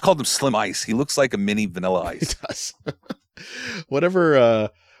should just called him Slim Ice. He looks like a mini Vanilla Ice. He does. whatever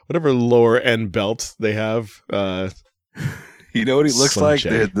lower end belt they have. You know what he looks like?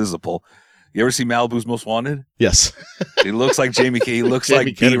 J. This is a pull. You ever see Malibu's Most Wanted? Yes. He looks like Jamie. He looks Jamie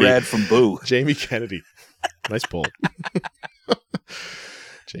like Kennedy. B-Rad from Boo. Jamie Kennedy. Nice pull.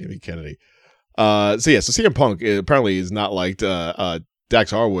 Jamie Kennedy. So CM Punk apparently is not liked.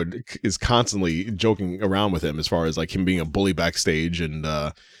 Dax Harwood is constantly joking around with him as far as like him being a bully backstage, and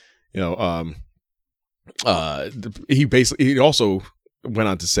he also went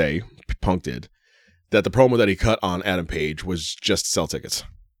on to say, Punk did, that the promo that he cut on Adam Page was just to sell tickets.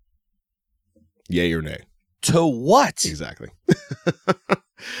 Yay or nay? To what? Exactly.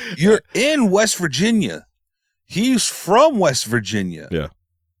 You're in West Virginia. He's from West Virginia. Yeah.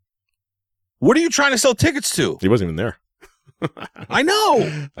 What are you trying to sell tickets to? He wasn't even there. I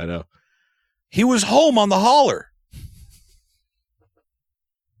know. I know. He was home on the holler.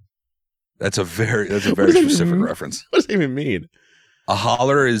 That's a very specific reference. What does that even mean? A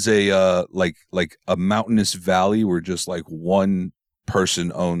holler is a like a mountainous valley where just like one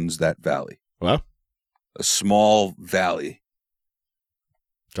person owns that valley. Well, a small valley.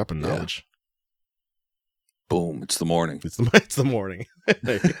 Dropping knowledge. Boom! It's the morning. It's the morning.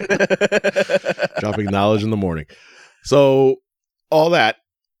 Dropping knowledge in the morning. So all that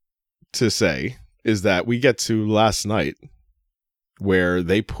to say is that we get to last night where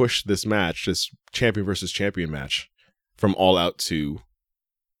they pushed this match, this champion versus champion match, from All Out to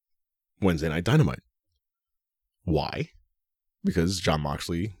Wednesday Night Dynamite. Why? Because Jon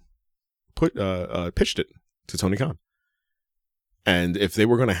Moxley pitched it to Tony Khan. And if they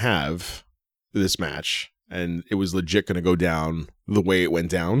were going to have this match and it was legit going to go down the way it went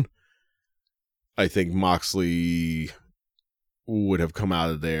down, I think Moxley would have come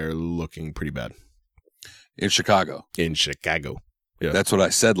out of there looking pretty bad. In Chicago. Yeah. That's what I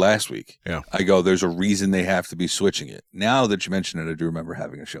said last week. Yeah. I go, there's a reason they have to be switching it. Now that you mention it, I do remember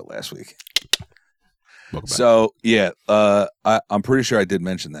having a show last week. Welcome back. So, yeah, I'm pretty sure I did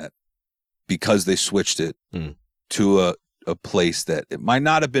mention that because they switched it to a place that it might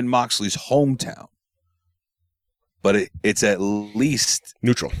not have been Moxley's hometown, but it's at least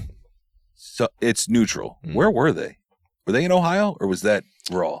neutral. So it's neutral. Where were they? Were they in Ohio or was that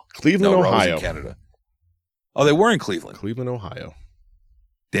Raw? Cleveland, no, Raw Ohio. was in Canada. Oh, they were in Cleveland. Cleveland, Ohio.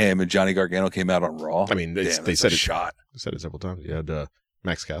 Damn, and Johnny Gargano came out on Raw. I mean, they said a it. Shot. They said it several times. You had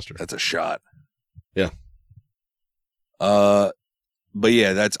Max Caster. That's a shot. Yeah. But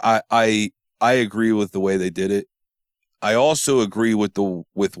yeah, that's I agree with the way they did it. I also agree with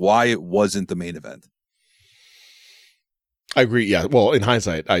why it wasn't the main event. I agree. Yeah. Well, in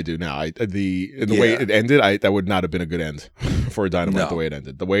hindsight, I do now. The way it ended, that would not have been a good end for a Dynamite. No. The way it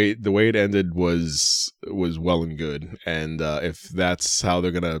ended, the way it ended was well and good. And if that's how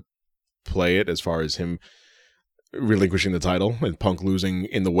they're gonna play it, as far as him relinquishing the title and Punk losing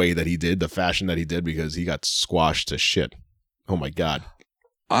in the way that he did, the fashion that he did, because he got squashed to shit. Oh my God.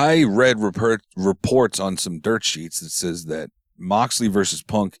 I read reports on some dirt sheets that says that Moxley versus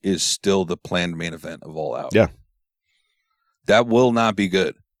Punk is still the planned main event of All Out. Yeah. That will not be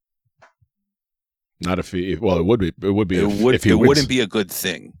good. Not if he. Well, it would be. It would be. It wouldn't be a good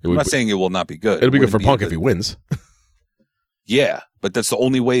thing. I'm not saying it will not be good. It'll be good for Punk if he wins. Yeah, but that's the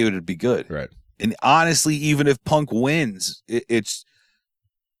only way it would be good. Right. And honestly, even if Punk wins, it's.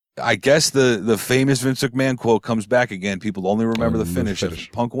 I guess the famous Vince McMahon quote comes back again. People only remember the finish.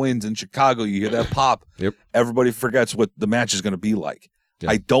 If Punk wins in Chicago, you hear that pop. Yep. Everybody forgets what the match is going to be like.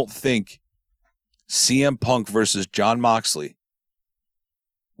 Yep. I don't think CM Punk versus Jon Moxley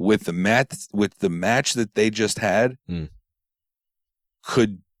with the match that they just had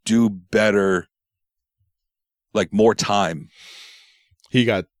could do better, like more time. He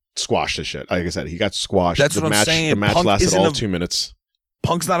got squashed to shit. Like I said, he got squashed. That's what I'm saying. The match Punk lasted isn't all 2 minutes.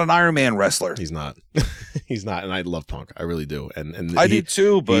 Punk's not an Iron Man wrestler. He's not. He's not. And I love Punk. I really do. And I do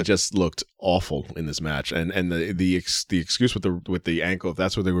too. But he just looked awful in this match. And the excuse with the ankle, if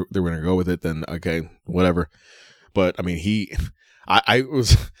that's what they were going to go with it, then okay, whatever. But I mean, I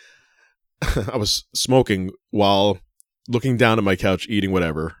was I was smoking while looking down at my couch, eating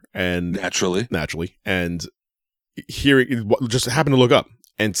whatever, and naturally, and just happened to look up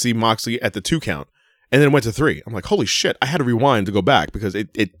and see Moxley at the 2 count. And then it went to 3. I'm like, holy shit. I had to rewind to go back because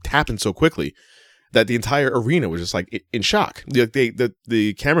it happened so quickly that the entire arena was just like in shock.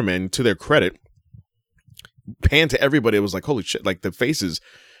 The cameraman, to their credit, panned to everybody. It was like, holy shit. Like the faces,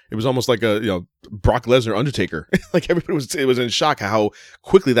 it was almost like a Brock Lesnar Undertaker. Like everybody was in shock how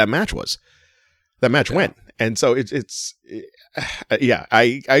quickly that match was. That match went. And so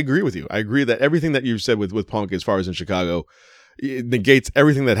I agree with you. I agree that everything that you've said with Punk as far as in Chicago, it negates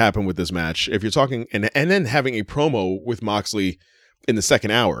everything that happened with this match. If you're talking and then having a promo with Moxley in the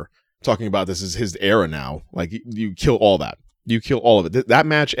second hour talking about this is his era now, like you kill all that. You kill all of it. That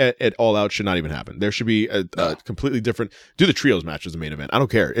match at All Out should not even happen. There should be a completely different. Do the trios match as the main event. I don't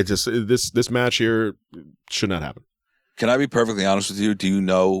care. It's just this match here should not happen. Can I be perfectly honest with you? Do you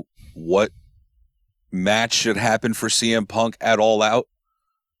know what match should happen for CM Punk at All Out?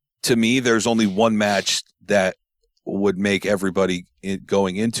 To me, there's only one match that would make everybody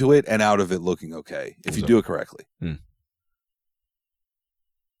going into it and out of it looking okay if you do it correctly.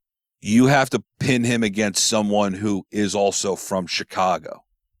 You have to pin him against someone who is also from Chicago.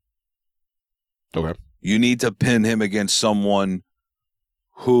 Okay. You need to pin him against someone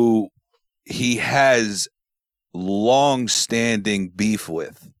who he has long-standing beef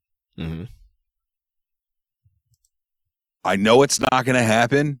with. Mm-hmm. I know it's not going to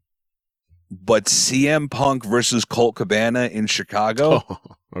happen, but CM Punk versus Colt Cabana in Chicago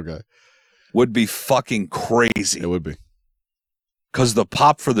would be fucking crazy. It would be. Because the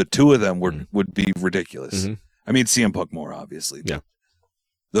pop for the two of them would be ridiculous. Mm-hmm. I mean, CM Punk more, obviously. Yeah.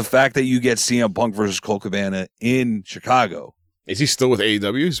 The fact that you get CM Punk versus Colt Cabana in Chicago. Is he still with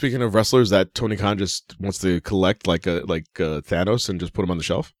AEW? Speaking of wrestlers that Tony Khan just wants to collect like Thanos and just put him on the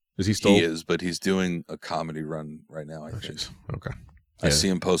shelf? Is he still? He is, but he's doing a comedy run right now, I think. Geez. Okay. I see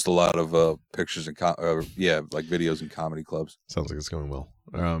him post a lot of pictures and like videos in comedy clubs. Sounds like it's going well.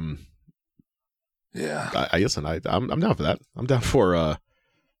 Yeah, I'm down for that. I'm down for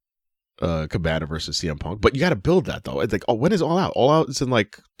Cabana versus CM Punk, but you got to build that though. It's like, when is All Out? All Out is in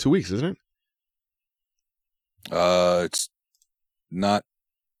like 2 weeks, isn't it? It's not.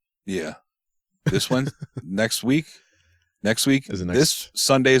 Yeah, this one next week. Next week. This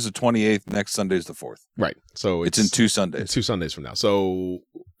Sunday is the 28th. Next Sunday is the 4th. Right. So it's in 2 Sundays. 2 Sundays from now. So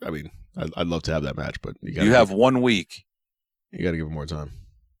I mean, I'd love to have that match, but you have 1 week. You got to give him more time.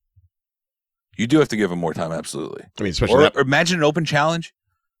 You do have to give him more time. Absolutely. I mean, especially or imagine an open challenge.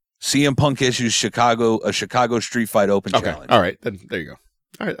 CM Punk issues a Chicago Street Fight Open challenge. All right. Then there you go.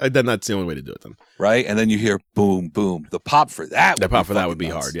 All right. Then that's the only way to do it then. Right. And then you hear boom, boom. The pop for that. Would be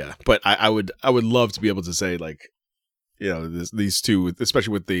hard. Yeah. But I would love to be able to say, like, you know, these two,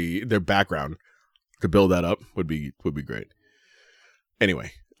 especially with their background, to build that up would be great.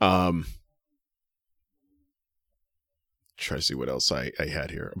 Anyway, try to see what else I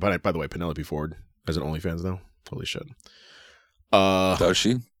had here. But by the way, Penelope Ford has an OnlyFans now. Holy shit. Does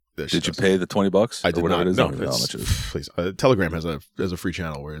she? Did you pay the $20? I did not. It is? No, I don't know how much it is. Please. Telegram has a free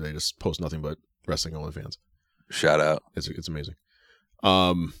channel where they just post nothing but wrestling OnlyFans. Shout out. It's amazing.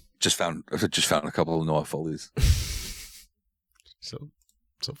 Just found a couple of Noah Foley's. So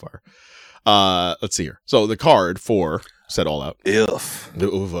far. Let's see here. So the card for said All Out. All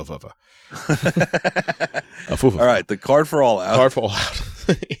right, the card for All Out. Card for All Out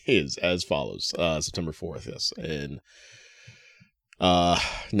is as follows. September 4th, yes. In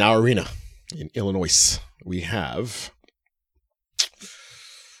Now Arena in Illinois. We have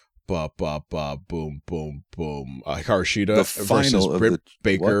boom, boom, boom. Hikaru Shida versus Britt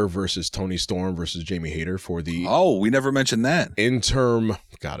Baker versus Toni Storm versus Jamie Hayter for the we never mentioned that interim.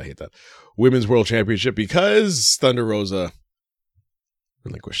 God, I hate that Women's World Championship because Thunder Rosa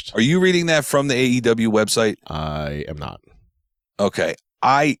relinquished. Are you reading that from the AEW website? I am not. Okay,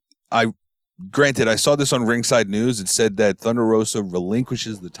 I granted I saw this on Ringside News. It said that Thunder Rosa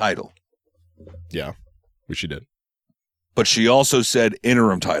relinquishes the title. Yeah, which she did. But she also said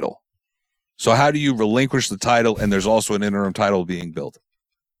interim title. So how do you relinquish the title and there's also an interim title being built?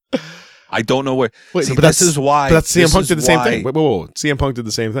 I don't know where. Wait, see, but this is why. But that's CM Punk did the same thing. Whoa. CM Punk did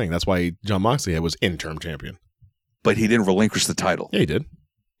the same thing. That's why Jon Moxley was interim champion. But he didn't relinquish the title. Yeah, he did.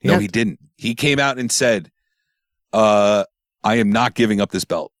 He didn't. He came out and said, I am not giving up this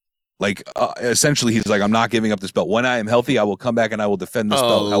belt. Like, essentially, he's like, I'm not giving up this belt. When I am healthy, I will come back and I will defend this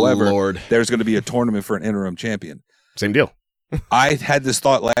belt. However, there's going to be a tournament for an interim champion. Same deal. I had this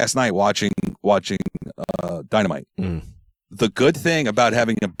thought last night watching Dynamite. The good thing about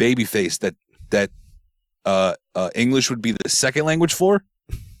having a baby face that English would be the second language for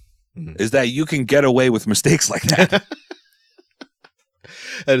is that you can get away with mistakes like that.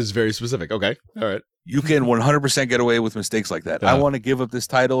 That is very specific. Okay. All right. You can 100% get away with mistakes like that. I want to give up this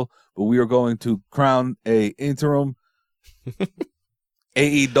title, but we are going to crown a interim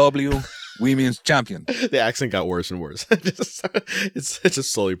AEW Women's Champion. The accent got worse and worse. It's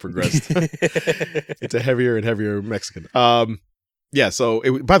just slowly progressed. It's a heavier and heavier Mexican. Yeah. So,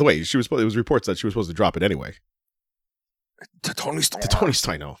 by the way, it was reports that she was supposed to drop it anyway. To Toni Storm. To Toni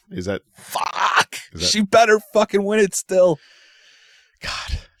Storm. I know. Is that fuck? She better fucking win it still.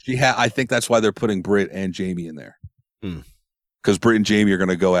 God. I think that's why they're putting Britt and Jamie in there. Because Britt and Jamie are going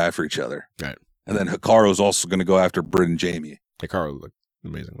to go after each other. Right. And then Hikaru's also going to go after Britt and Jamie. Hikaru looked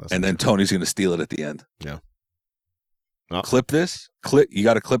amazing. And then Tony's going to steal it at the end. Yeah. Clip this. You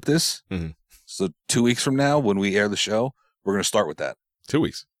got to clip this. So 2 weeks from now, when we air the show, we're going to start with that. 2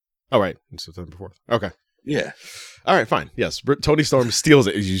 weeks. All right. It's September 4th. Okay. Yeah. All right. Fine. Yes. Toni Storm steals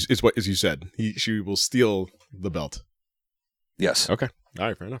it. As you said. She will steal the belt. Yes. Okay. All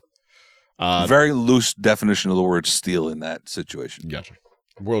right. Fair enough. Very loose definition of the word steal in that situation. Gotcha.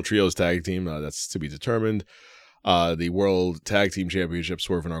 World Trios Tag Team. That's to be determined. The World Tag Team Championship,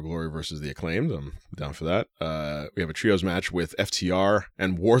 Swerve in Our Glory versus the Acclaimed. I'm down for that. We have a trios match with FTR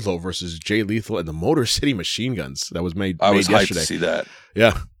and Wardlow versus Jay Lethal and the Motor City Machine Guns. That was made I was hyped yesterday. to see that.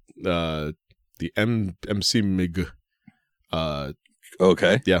 Yeah. The MC MIG.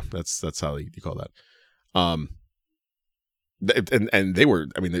 Okay. Yeah, that's how you call that. And they were,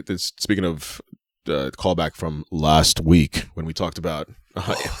 I mean, speaking of callback from last week when we talked about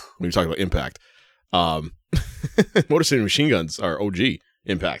Impact, Motor City Machine Guns are OG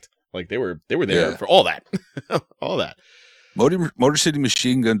Impact. Like they were there for all that, all that. Motor City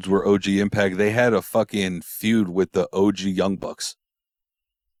Machine Guns were OG Impact. They had a fucking feud with the OG Young Bucks.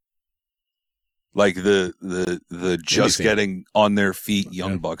 Like the just getting on their feet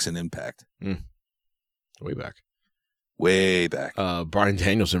Young Bucks in Impact. Way back. Way back. Bryan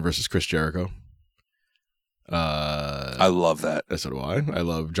Danielson versus Chris Jericho. I love that. So do I. I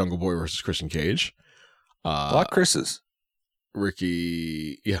love Jungle Boy versus Christian Cage. A lot of Chris's.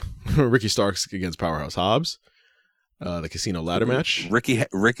 Ricky Starks against Powerhouse Hobbs. The casino ladder match.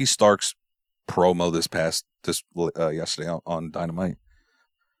 Ricky Starks promo yesterday on Dynamite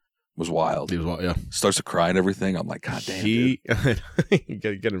was wild. He was wild, yeah. Starts to cry and everything. I'm like, God damn, you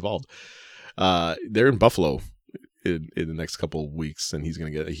get involved. They're in Buffalo in the next couple of weeks, and he's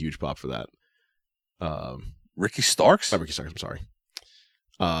going to get a huge pop for that. Ricky Starks? Ricky Starks, I'm sorry.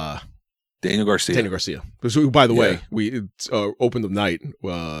 Daniel Garcia. Who, by the way, we opened the night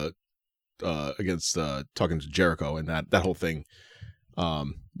against talking to Jericho and that whole thing,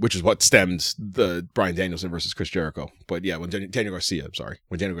 which is what stemmed the Bryan Danielson versus Chris Jericho. But yeah, when Daniel Garcia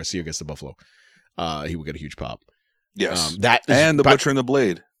gets to Buffalo, he will get a huge pop. Yes, and the Butcher and the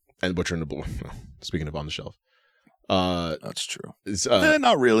Blade. And Butcher and the Blade. Speaking of on the shelf. That's true.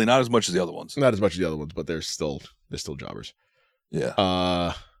 Not really, not as much as the other ones. Not as much as the other ones, but they're still jobbers.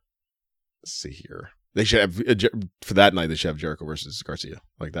 Yeah. Let's see here. They should have for that night. They should have Jericho versus Garcia.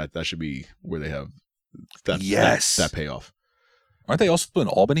 Like that. That should be where they have that. Yes, that payoff. Aren't they also in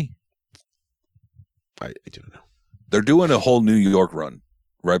Albany? I don't know. They're doing a whole New York run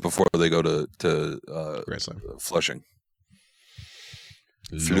right before they go to Grand Slam. Flushing.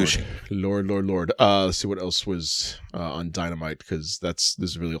 Lord. Let's see what else was on Dynamite, because this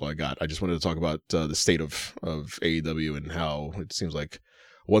is really all I got. I just wanted to talk about the state of AEW and how it seems like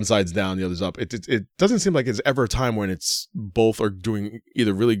one side's down, the other's up. It doesn't seem like it's ever a time when it's both are doing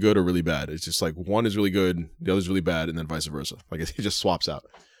either really good or really bad. It's just like one is really good, the other's really bad, and then vice versa. Like it just swaps out.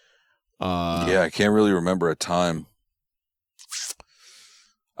 I can't really remember a time.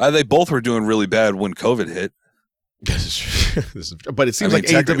 They both were doing really bad when COVID hit. But it seems like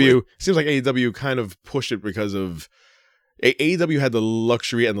AEW kind of pushed it because of AEW had the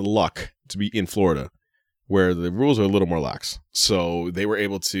luxury and the luck to be in Florida, where the rules are a little more lax. So they were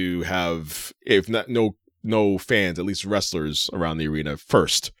able to have, if not no fans, at least wrestlers around the arena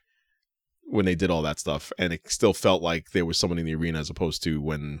first when they did all that stuff, and it still felt like there was someone in the arena as opposed to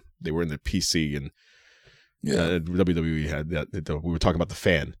when they were in the PC and. Yeah, WWE had that. We were talking about the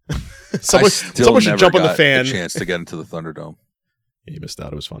fan. someone should jump on the fan. A chance to get into the Thunderdome. Yeah, you missed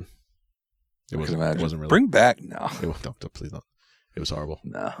out. It was fun. It wasn't really. Bring back no. Please don't. It was horrible.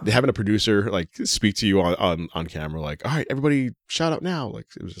 No. Having a producer like speak to you on camera, like, all right, everybody, shout out now. Like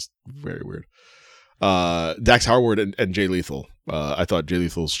it was just very weird. Dax Harwood and Jay Lethal. I thought Jay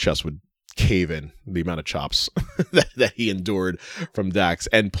Lethal's chest would cave in the amount of chops that he endured from Dax,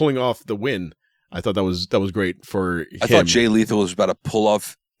 and pulling off the win. I thought that was great for him. I thought Jay Lethal was about to pull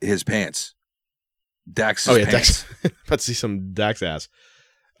off his pants. Dax's pants. About to see some Dax ass.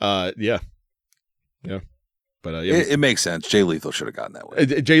 Yeah. But it makes sense. Jay Lethal should have gotten that way.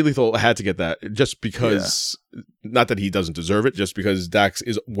 Jay Lethal had to get that just because, not that he doesn't deserve it, just because Dax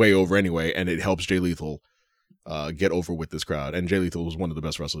is way over anyway, and it helps Jay Lethal get over with this crowd. And Jay Lethal was one of the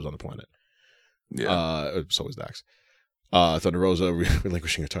best wrestlers on the planet. Yeah. So was Dax. Thunder Rosa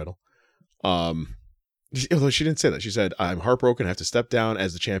relinquishing her title. Although she didn't say that. She said, I'm heartbroken. I have to step down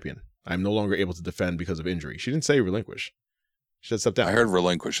as the champion. I'm no longer able to defend because of injury. She didn't say relinquish. She said step down. I heard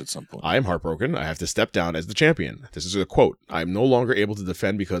relinquish at some point. I am heartbroken. I have to step down as the champion. This is a quote. I'm no longer able to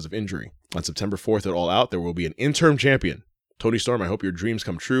defend because of injury. On September 4th at All Out, there will be an interim champion. Toni Storm, I hope your dreams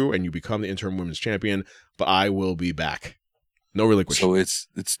come true and you become the interim women's champion, but I will be back. No relinquish. So it's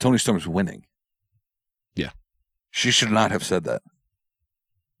Toni Storm's winning. Yeah. She should not have said that.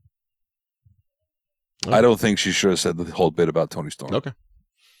 Okay. I don't think she should have said the whole bit about Toni Storm. Okay.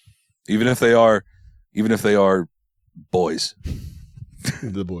 Even if they are boys.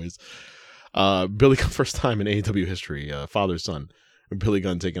 The boys. Billy Gunn, first time in AEW history, father-son. Billy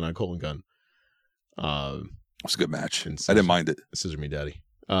Gunn taking on Colin Gunn. It was a good match. I didn't mind it. Scissor Me Daddy.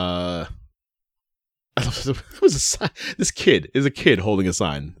 This kid is a kid holding a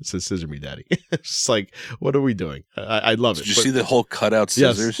sign that says Scissor Me Daddy. It's just like, what are we doing? I love it. Did you see the whole cutout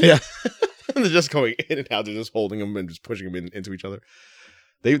scissors? Yes, yeah. They're just going in and out. They're just holding them and just pushing them into each other.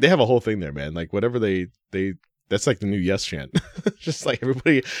 They have a whole thing there, man. Like whatever they that's like the new Yes chant. Just like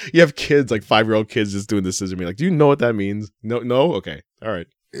everybody, you have kids, like 5-year-old kids just doing the Scissor Me. Like, do you know what that means? No? Okay. All right.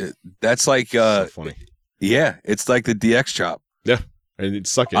 That's like so funny. Yeah, it's like the DX chop. Yeah. And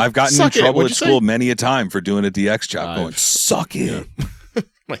it's suck it. I've gotten in trouble at school many a time for doing a DX chop, going, suck it. Yeah.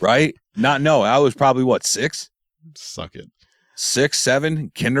 Right? No, I was probably 6? Suck it. 6,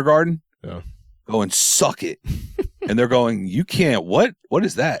 7, kindergarten. Yeah. Going, suck it. And they're going, you can't. What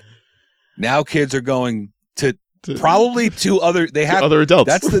is that? Now kids are going to Probably two other. They have other adults.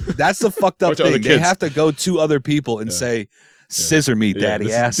 That's the fucked up Or to other thing. They kids. have to go to other people and say, "Scissor me, daddy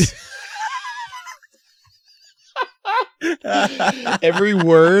this ass." Every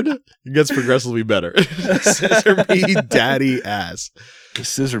word gets progressively better. Scissor me, daddy ass.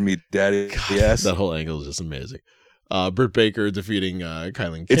 Scissor me, daddy ass. That whole angle is just amazing. Britt Baker defeating Kylan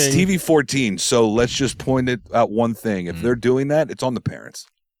King. It's TV 14, so let's just point it out one thing. If they're doing that, it's on the parents.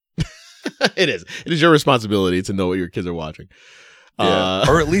 It is. It is your responsibility to know what your kids are watching. Yeah.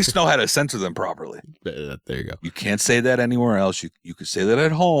 Or at least know how to censor them properly. There you go. You can't say that anywhere else. You could say that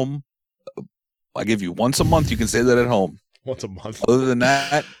at home. I give you once a month. You can say that at home. Once a month. Other than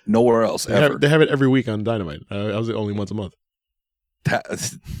that, nowhere else ever. They have it every week on Dynamite. I was only once a month.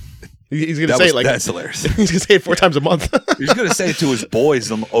 He's going to say it like that's hilarious. He's going to say it 4 times a month. He's going to say it to his boys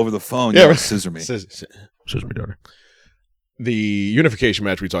over the phone. Yeah, Yeah, right. scissor me. Scissor me, daughter. The unification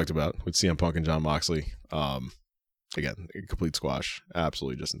match we talked about with CM Punk and Jon Moxley. Again, a complete squash.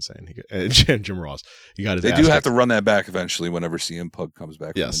 Absolutely just insane. And Jim Ross. He got his They ass do kicked. have to run that back eventually whenever CM Punk comes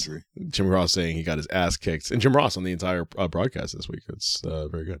back from Yes. injury. Jim Ross saying he got his ass kicked. And Jim Ross on the entire broadcast this week. It's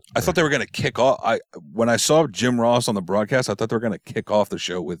very good. I thought they were going to kick off. When I saw Jim Ross on the broadcast, I thought they were going to kick off the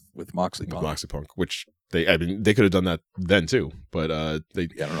show with Moxley Punk. Moxley Punk, which they could have done that then too, but they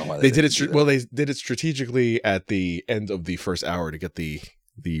Yeah, I don't know why they did it. didn't do that. Well, they did it strategically at the end of the first hour to get the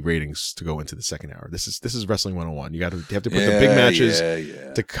ratings to go into the second hour. This is Wrestling 101. You have to put the big matches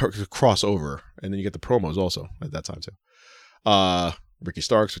to cross over, and then you get the promos also at that time too. Ricky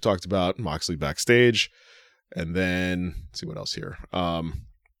Starks we talked about, Moxley backstage, and then let's see what else here. And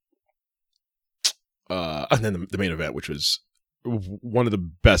then the main event, which was one of the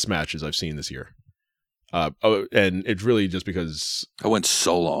best matches I've seen this year. And it's really just because I went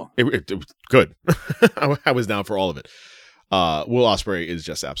so long. it was good. I was down for all of it. Will Ospreay is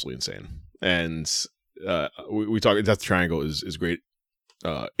just absolutely insane, and we talk. Death Triangle is great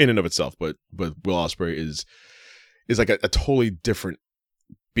in and of itself, but Will Ospreay is like a totally different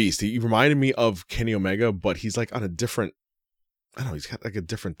beast. He reminded me of Kenny Omega, but he's like on a different. I don't know. He's got like a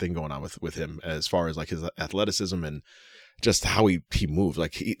different thing going on with him as far as like his athleticism and just how he moves.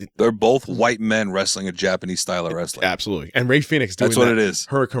 Like They're both white men wrestling a Japanese style of wrestling. absolutely. And Rey Fenix doing That's what that it is.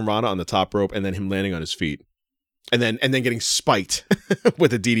 Hurricane Rana on the top rope, and then him landing on his feet. And then getting spiked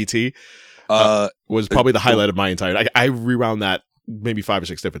with a DDT was probably the highlight of my entire. I rewound that maybe 5 or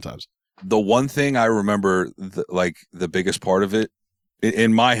 6 different times. The one thing I remember, the biggest part of it,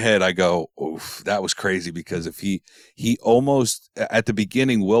 in my head, I go, "Oof, that was crazy." Because if he almost at the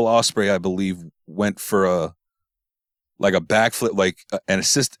beginning, Will Ospreay, I believe, went for a backflip, like an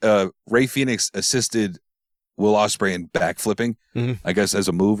assist. Rey Fenix assisted Will Ospreay in backflipping, I guess as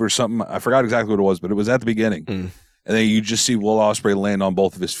a move or something. I forgot exactly what it was, but it was at the beginning. And then you just see Will Ospreay land on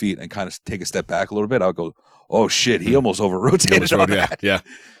both of his feet and kind of take a step back a little bit. I'll go, oh shit, he almost over-rotated on that. Yeah.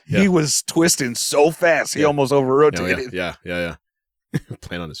 He was twisting so fast, he almost over-rotated. Yeah.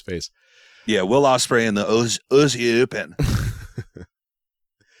 Playing on his face. Yeah, Will Ospreay in the Aussie Open.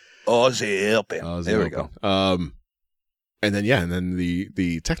 Aussie Open. There we go. And then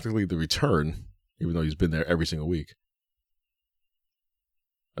the technically the return, even though he's been there every single week,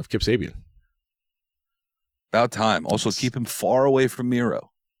 of Kip Sabian. About time. Also, keep him far away from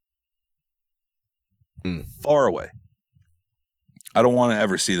Miro. Far away. I don't want to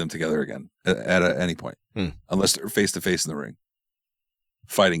ever see them together again at any point, unless they're face to face in the ring,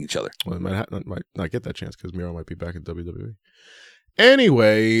 fighting each other. Well, might not get that chance because Miro might be back in WWE.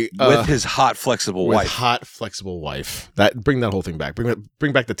 Anyway, with his hot, flexible wife. Bring that whole thing back.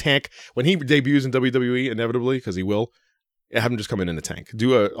 Bring back the Tank when he debuts in WWE inevitably, because he will. Have him just come in the tank.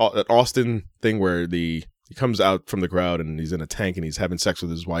 Do an Austin thing where he comes out from the crowd and he's in a tank and he's having sex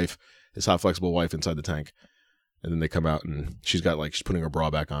with his wife, his hot flexible wife inside the tank, and then they come out and she's putting her bra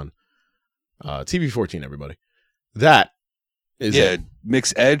back on. TV 14, everybody. That is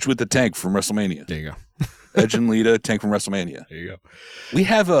mix Edge with the Tank from WrestleMania. There you go. Edge and Lita, Tank from WrestleMania. There you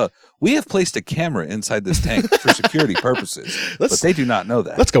go. We have placed a camera inside this tank for security purposes, but they do not know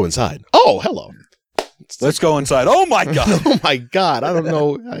that. Let's go inside. Oh, hello. Let's go inside. Oh my God. Oh my God. I don't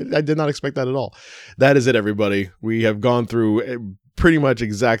know. I did not expect that at all. That is it, everybody. We have gone through pretty much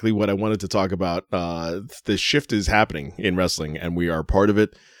exactly what I wanted to talk about. The shift is happening in wrestling and we are part of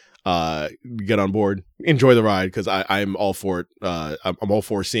it. Get on board, enjoy the ride, because I'm all for it. I'm all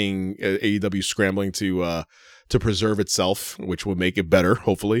for seeing AEW scrambling to preserve itself, which will make it better,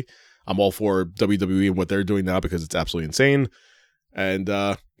 hopefully. I'm all for WWE and what they're doing now because it's absolutely insane. And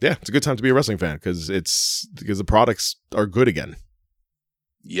it's a good time to be a wrestling fan because the products are good again.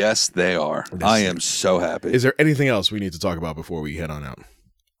 Yes, they are. I am so happy. Is there anything else we need to talk about before we head on out?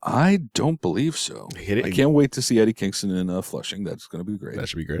 I don't believe so. Hit it. I can't wait to see Eddie Kingston in Flushing. That's going to be great. That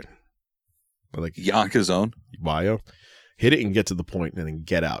should be great. I like Yonkers own. bio. Hit it and get to the point and then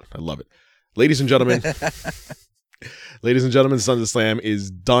get out. I love it. Ladies and gentlemen, Sons of Slam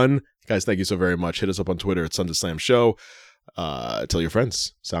is done. Guys, thank you so very much. Hit us up on Twitter at Sons of Slam Show. Tell your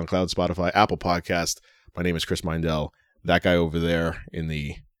friends. SoundCloud, Spotify, Apple Podcast. My name is Chris Mindell. That guy over there in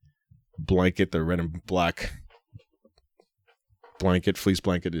the blanket, the red and black blanket, fleece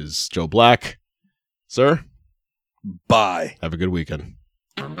blanket, is Joe Black. Sir, bye. Have a good weekend.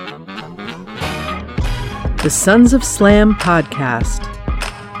 The Sons of Slam Podcast.